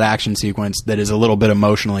 well shot action sequence that is a little bit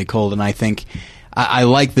emotionally cold. And I think I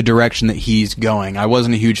like the direction that he's going. I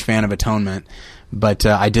wasn't a huge fan of Atonement, but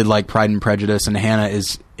I did like Pride and Prejudice, and Hannah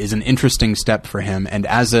is an interesting step for him. And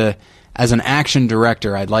as an action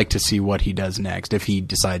director, I'd like to see what he does next if he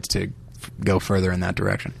decides to go further in that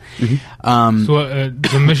direction. So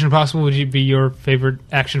Mission Impossible, would you be your favorite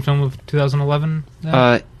action film of 2011?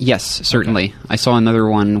 Yes, certainly. Okay. I saw another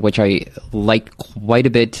one which I liked quite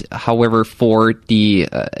a bit, however, for the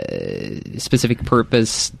specific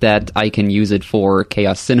purpose that I can use it for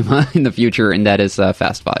Chaos Cinema in the future, and that is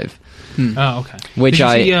Fast Five. Oh, okay. Which go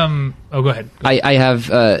ahead. I have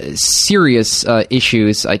serious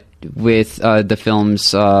issues with the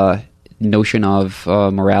film's notion of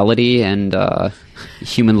morality and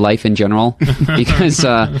human life in general, because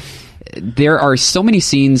there are so many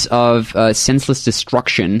scenes of senseless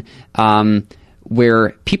destruction where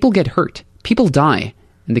people get hurt, people die,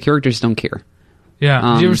 and the characters don't care.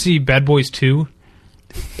 Yeah. Did you ever see Bad Boys 2?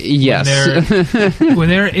 Yes. When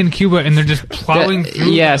they're in Cuba and they're just plowing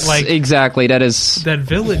through. Yes, exactly. That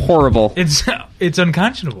village. Horrible. It's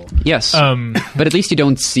unconscionable. Yes. But at least you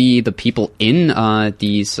don't see the people in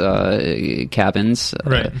these cabins.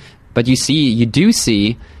 Right. But you do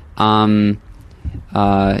see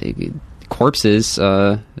corpses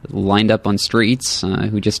lined up on streets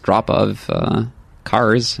who just drop off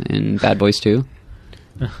cars in Bad Boys 2.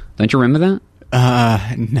 Don't you remember that?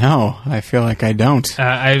 No, I feel like I don't.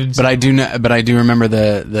 But I do remember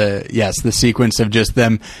the sequence of just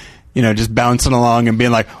them, just bouncing along and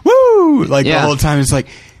being like, woo! The whole time it's like,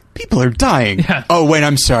 people are dying. Yeah. Oh, wait,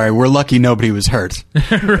 I'm sorry. We're lucky nobody was hurt.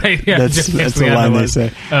 Right, yeah. That's the line they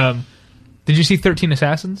say. Did you see 13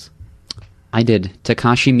 Assassins? I did.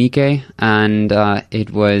 Takashi Miike, and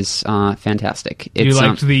it was fantastic. You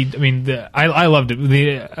liked I loved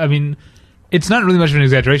it. It's not really much of an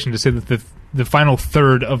exaggeration to say that the final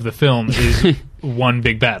third of the film is one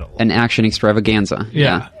big battle. An action extravaganza.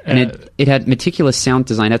 Yeah. And it had meticulous sound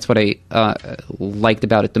design. That's what I liked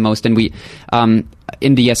about it the most. And we,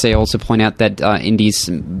 in the essay, also point out that in these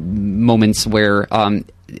moments where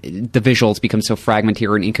the visuals become so fragmented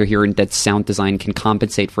and incoherent, that sound design can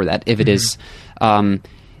compensate for that if it is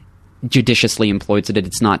judiciously employed, so that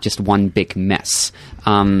it's not just one big mess.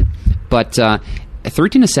 But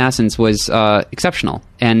 13 Assassins was exceptional,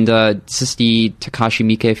 and this is the Takashi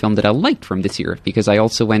Miike film that I liked from this year, because I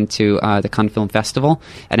also went to the Cannes Film Festival,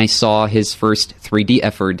 and I saw his first 3D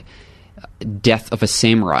effort, Death of a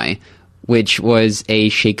Samurai, which was a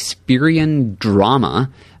Shakespearean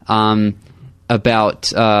drama about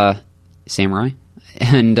samurai,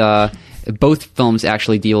 and both films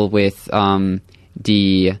actually deal with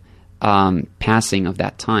the passing of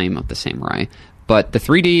that time of the samurai, but the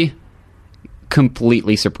 3D...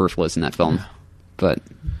 completely superfluous in that film. But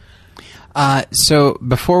so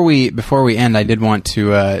before we end, I did want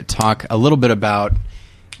to talk a little bit about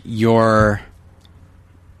your,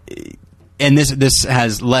 and this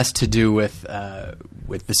has less to do with the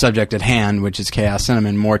subject at hand, which is Chaos Cinema,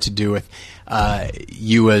 and more to do with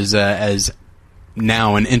you as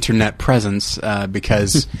now an internet presence,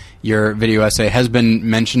 because your video essay has been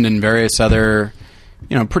mentioned in various other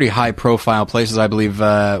pretty high-profile places. I believe,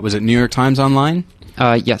 was it New York Times Online?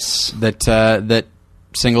 Yes. that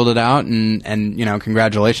singled it out, and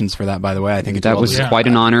congratulations for that, by the way. I think it's that well was deserved. quite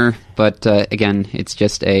an honor, but again, it's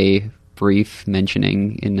just a brief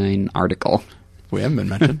mentioning in an article. We haven't been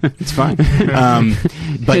mentioned. It's fine.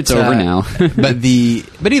 But It's over now. but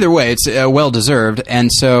either way, it's well deserved.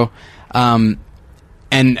 And so, and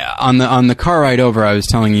on the car ride over, I was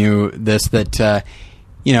telling you this, that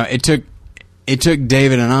it took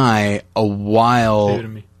David and I a while. David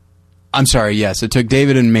and me. I'm sorry. Yes, it took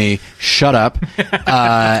David and me. Shut up.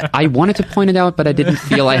 I wanted to point it out, but I didn't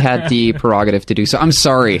feel I had the prerogative to do so. I'm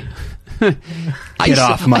sorry. Get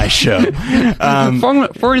off my show.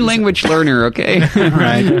 Foreign language learner, okay?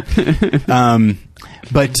 Right.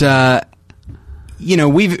 But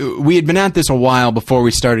we had been at this a while before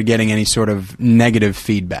we started getting any sort of negative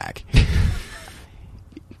feedback.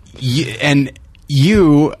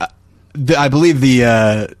 I believe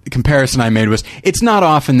the comparison I made was, it's not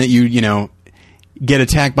often that you get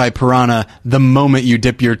attacked by piranha the moment you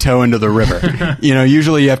dip your toe into the river.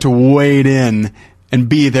 Usually you have to wade in and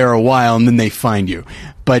be there a while, and then they find you.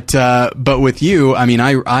 But with you, I mean,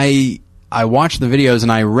 I watched the videos and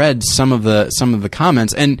I read some of the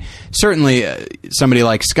comments, and certainly somebody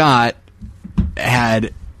like Scott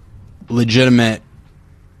had legitimate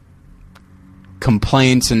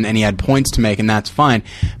complaints and he had points to make, and that's fine.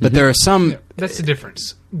 But there are some. That's the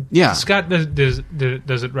difference. Yeah, Scott does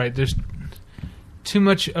it right. There's too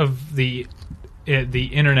much of the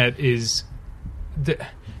internet is.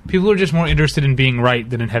 People are just more interested in being right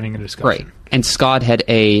than in having a discussion. Right. And Scott had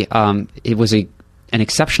an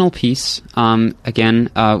exceptional piece, again,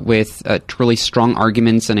 with truly strong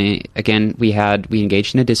arguments. And we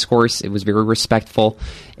engaged in a discourse. It was very respectful.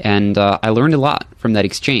 And I learned a lot from that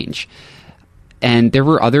exchange. And there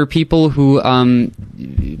were other people who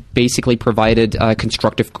basically provided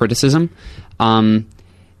constructive criticism,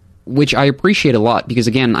 which I appreciate a lot because,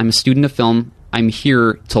 again, I'm a student of film. I'm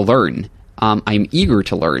here to learn. I'm eager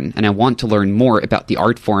to learn, and I want to learn more about the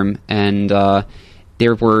art form, and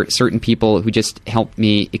there were certain people who just helped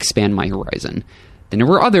me expand my horizon. Then there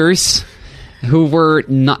were others who were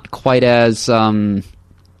not quite as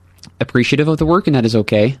appreciative of the work, and that is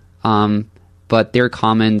okay. But their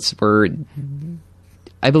comments were,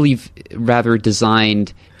 I believe, rather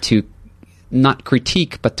designed to not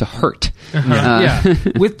critique, but to hurt. Yeah.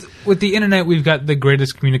 With the internet, we've got the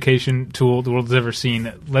greatest communication tool the world has ever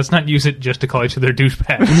seen. Let's not use it just to call each other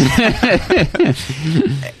douchebags.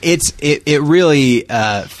 It really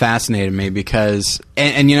fascinated me because,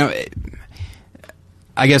 I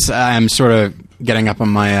guess I'm sort of getting up on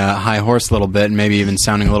my high horse a little bit and maybe even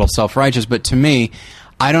sounding a little self-righteous, but to me,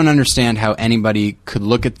 I don't understand how anybody could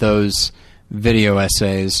look at those video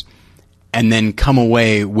essays and then come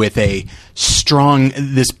away with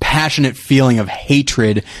this passionate feeling of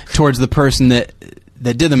hatred towards the person that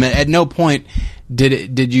did them. At no point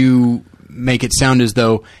did you make it sound as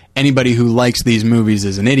though anybody who likes these movies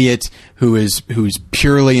is an idiot, who's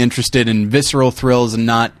purely interested in visceral thrills and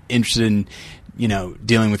not interested in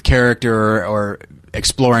dealing with character or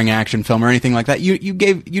exploring action film or anything like that. You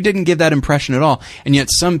didn't give that impression at all, and yet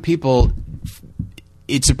some people.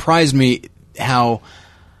 It surprised me how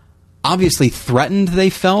obviously threatened they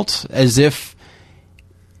felt, as if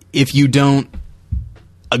you don't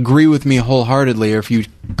agree with me wholeheartedly, or if you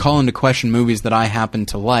call into question movies that I happen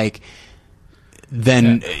to like,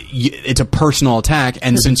 then it's a personal attack.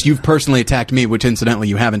 And since you've personally attacked me, which incidentally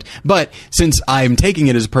you haven't, but since I'm taking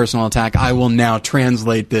it as a personal attack, I will now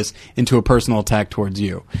translate this into a personal attack towards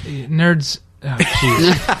you. Nerds. Oh,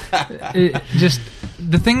 jeez. Just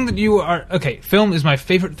the thing that you are... Okay, film is my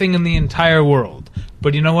favorite thing in the entire world.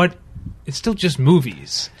 But you know what? It's still just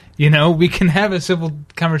movies. We can have a civil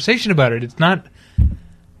conversation about it. It's not...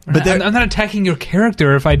 But I'm not attacking your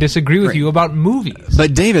character if I disagree with you about movies.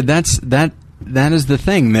 But David, that is the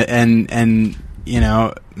thing. And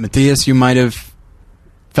Matthias, you might have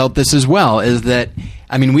felt this as well, is that...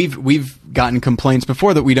 I mean, we've gotten complaints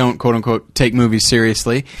before that we don't, quote-unquote, take movies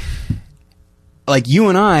seriously. Like, you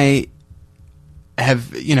and I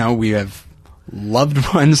have, we have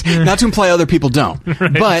loved ones, not to imply other people don't,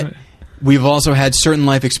 right. But we've also had certain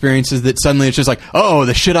life experiences that suddenly it's just like, oh,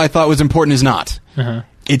 the shit I thought was important is not. Uh-huh.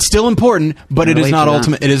 It's still important, but it is not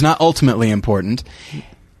ultimate. It is not ultimately important.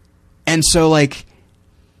 And so, like,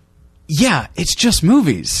 yeah, it's just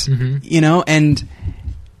movies, and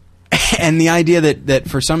the idea that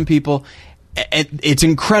for some people, it's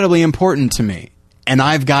incredibly important to me. And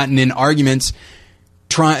I've gotten in arguments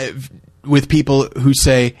with people who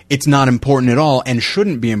say it's not important at all and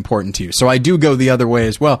shouldn't be important to you. So I do go the other way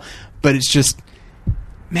as well. But it's just,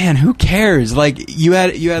 man, who cares? Like, you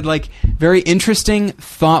had like very interesting,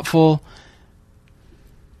 thoughtful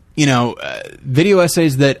video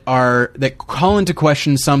essays that call into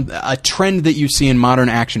question a trend that you see in modern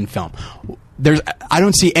action film. I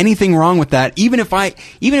don't see anything wrong with that. Even if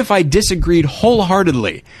I disagreed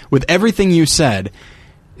wholeheartedly with everything you said,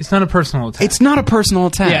 it's not a personal attack. It's not a personal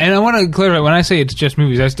attack. Yeah, and I want to clarify, when I say it's just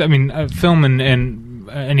movies, I mean film and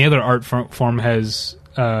any other art form has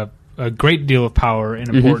a great deal of power and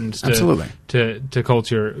importance to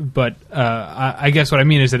culture. But I guess what I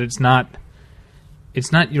mean is that it's not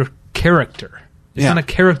your character. It's not a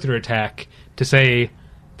character attack to say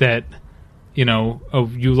that you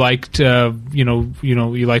liked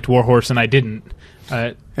you liked Warhorse and I didn't.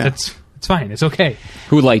 It's fine. It's okay.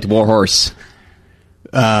 Who liked Warhorse?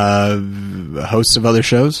 Hosts of other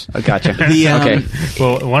shows. Oh, gotcha. Okay.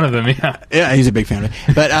 Well, one of them, yeah. Yeah, he's a big fan of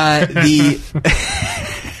it. But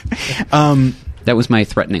that was my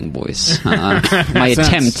threatening voice. My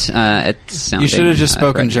attempt at sounding. You should have just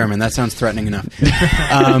spoken German. That sounds threatening enough.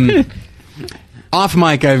 Off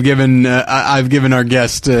mic, I've given our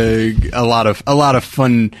guest a lot of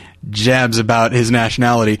fun jabs about his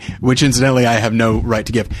nationality, which incidentally I have no right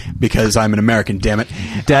to give because I'm an American. Damn it!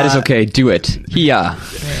 That is okay. Do it. Yeah.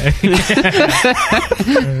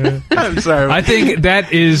 I'm sorry. I think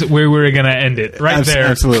that is where we're going to end it right there.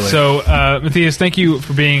 Absolutely. So, Matthias, thank you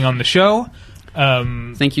for being on the show.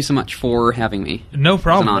 Thank you so much for having me. No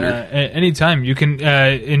problem. It's an honor. Anytime you can,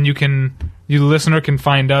 you the listener can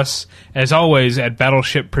find us as always at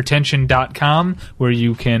battleshippretension.com, where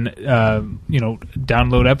you can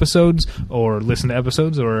download episodes or listen to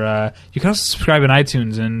episodes, or you can also subscribe in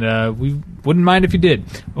iTunes, and we wouldn't mind if you did,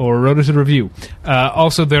 or wrote us a review.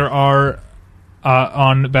 Also, there are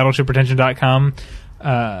on battleshippretension.com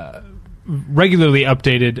regularly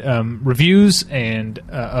updated reviews and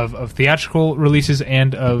of theatrical releases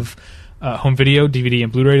and of home video, DVD,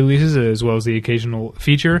 and Blu-ray releases, as well as the occasional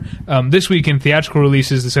feature. This week in theatrical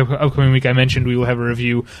releases, this upcoming week I mentioned, we will have a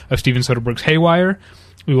review of Steven Soderbergh's Haywire.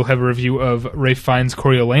 We will have a review of Ralph Fiennes'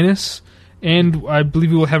 Coriolanus. And I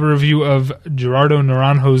believe we will have a review of Gerardo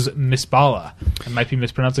Naranjo's Misbala. I might be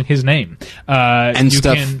mispronouncing his name.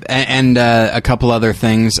 And a couple other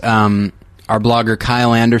things. Our blogger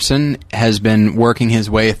Kyle Anderson has been working his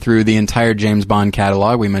way through the entire James Bond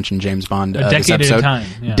catalog. We mentioned James Bond a decade this episode. At a time.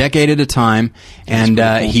 Yeah. Decade at a time. And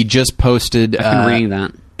cool. He just posted... I've been reading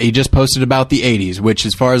that. He just posted about the 80s, which,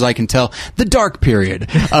 as far as I can tell, the dark period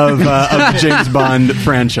of the James Bond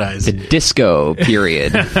franchise. The disco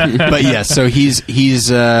period. But yes, so he's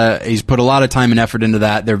put a lot of time and effort into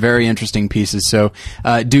that. They're very interesting pieces, so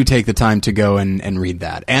do take the time to go and read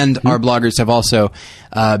that. And our bloggers have also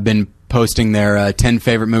been posting their 10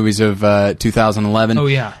 favorite movies of 2011. Oh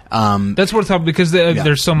yeah, that's worth talking because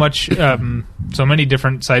there's so much, so many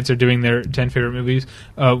different sites are doing their 10 favorite movies.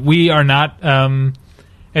 We are not.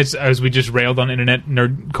 As we just railed on internet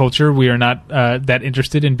nerd culture, we are not that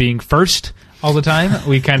interested in being first all the time.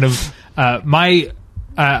 We kind of my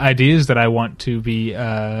idea is that I want to be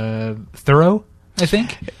thorough, I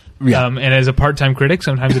think. Yeah. And as a part-time critic,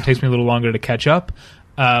 sometimes it takes me a little longer to catch up.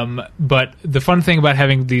 But the fun thing about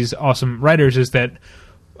having these awesome writers is that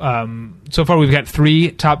so far we've got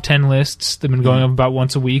 3 top 10 lists that have been going up about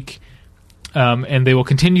once a week, and they will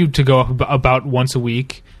continue to go up about once a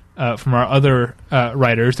week. From our other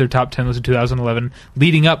writers, their top 10 list of 2011,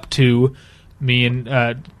 leading up to me and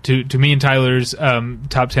to me and Tyler's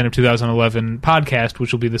top 10 of 2011 podcast,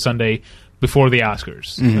 which will be the Sunday before the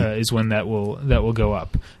Oscars, is when that will go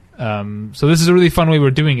up. So this is a really fun way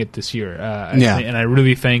we're doing it this year, and I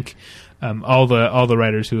really thank all the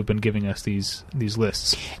writers who have been giving us these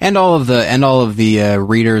lists, and all of the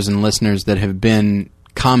readers and listeners that have been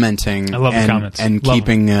commenting. I love the comments and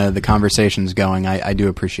keeping the conversations going. I do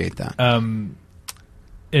appreciate that.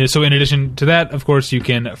 So in addition to that, of course, you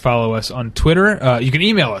can follow us on Twitter. You can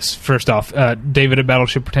email us, first off, David at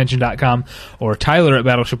battleshippretension.com or Tyler at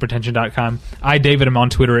battleshippretension.com. David, am on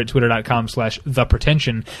Twitter at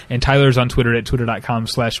twitter.com/thepretension, and Tyler's on Twitter at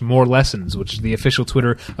twitter.com/morelessons, which is the official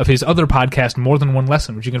Twitter of his other podcast, More Than One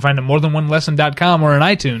Lesson, which you can find at morethanonelesson.com or on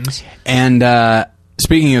iTunes. And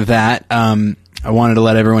speaking of that, I wanted to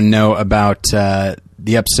let everyone know about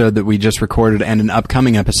the episode that we just recorded and an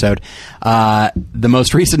upcoming episode. The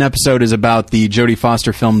most recent episode is about the Jodie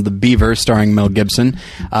Foster film The Beaver, starring Mel Gibson,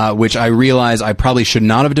 which I realize I probably should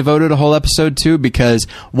not have devoted a whole episode to, because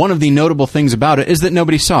one of the notable things about it is that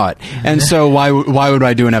nobody saw it. And so why would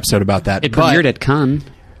I do an episode about that? It premiered at Cannes.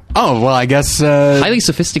 Oh, well, I guess... highly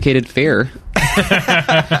sophisticated fare.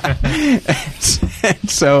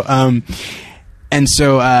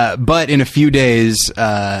 But in a few days,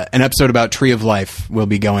 an episode about Tree of Life will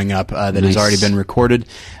be going up that has already been recorded,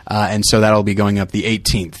 and so that'll be going up the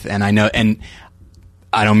 18th. And I know, and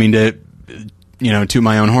I don't mean to, toot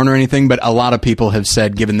my own horn or anything, but a lot of people have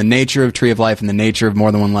said, given the nature of Tree of Life and the nature of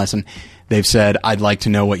More Than One Lesson, they've said, I'd like to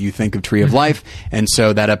know what you think of Tree of Life. And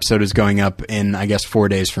so that episode is going up in, I guess, 4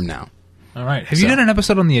 days from now. All right. Have you done an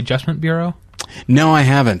episode on the Adjustment Bureau? No, I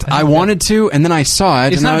haven't. I wanted to, and then I saw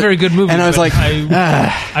it. It's not a very good movie. And I was like,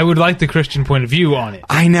 I would like the Christian point of view on it.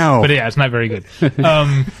 I know. But yeah, it's not very good.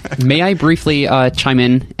 May I briefly chime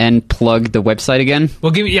in and plug the website again?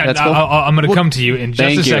 Well, give me. Yeah, cool. I'm going to come to you in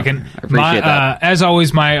just a second. I appreciate that. As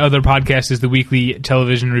always, my other podcast is the weekly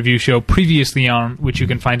television review show Previously On, which you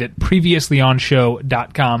can find at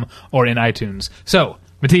previouslyonshow.com or in iTunes. So,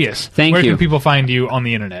 Matthias, where can people find you on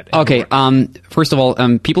the internet? Okay, first of all,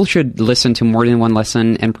 people should listen to More Than One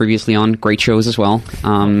Lesson and Previously On. Great shows as well.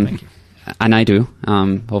 Thank you. And I do.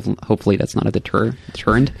 Hopefully that's not a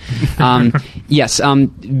deterrent. Yes.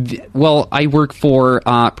 Well, I work for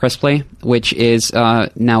Press Play, which is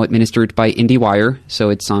now administered by IndieWire.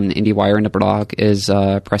 So it's on IndieWire, and the blog is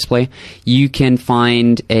Press Play. You can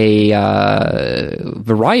find a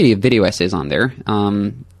variety of video essays on there.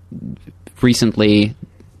 Recently,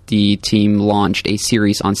 the team launched a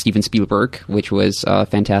series on Steven Spielberg, which was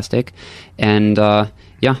fantastic. And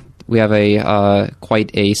we have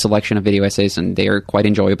quite a selection of video essays, and they are quite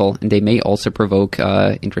enjoyable, and they may also provoke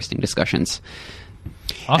interesting discussions.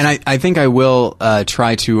 Awesome. And I think I will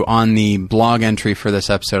try to, on the blog entry for this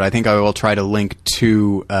episode, I think I will try to link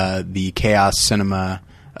to the Chaos Cinema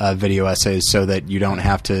video essays so that you don't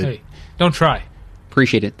have to... Hey, don't try.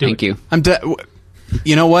 Appreciate it. Thank you.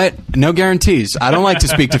 You know what? No guarantees. I don't like to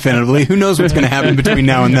speak definitively. Who knows what's going to happen between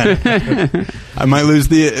now and then? I might lose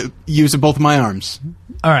the use of both my arms.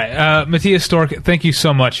 All right. Matthias Stork, thank you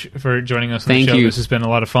so much for joining us on the show. This has been a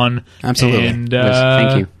lot of fun. Absolutely. And,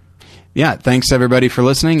 thank you. Yeah, thanks everybody for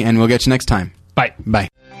listening, and we'll get you next time. Bye. Bye.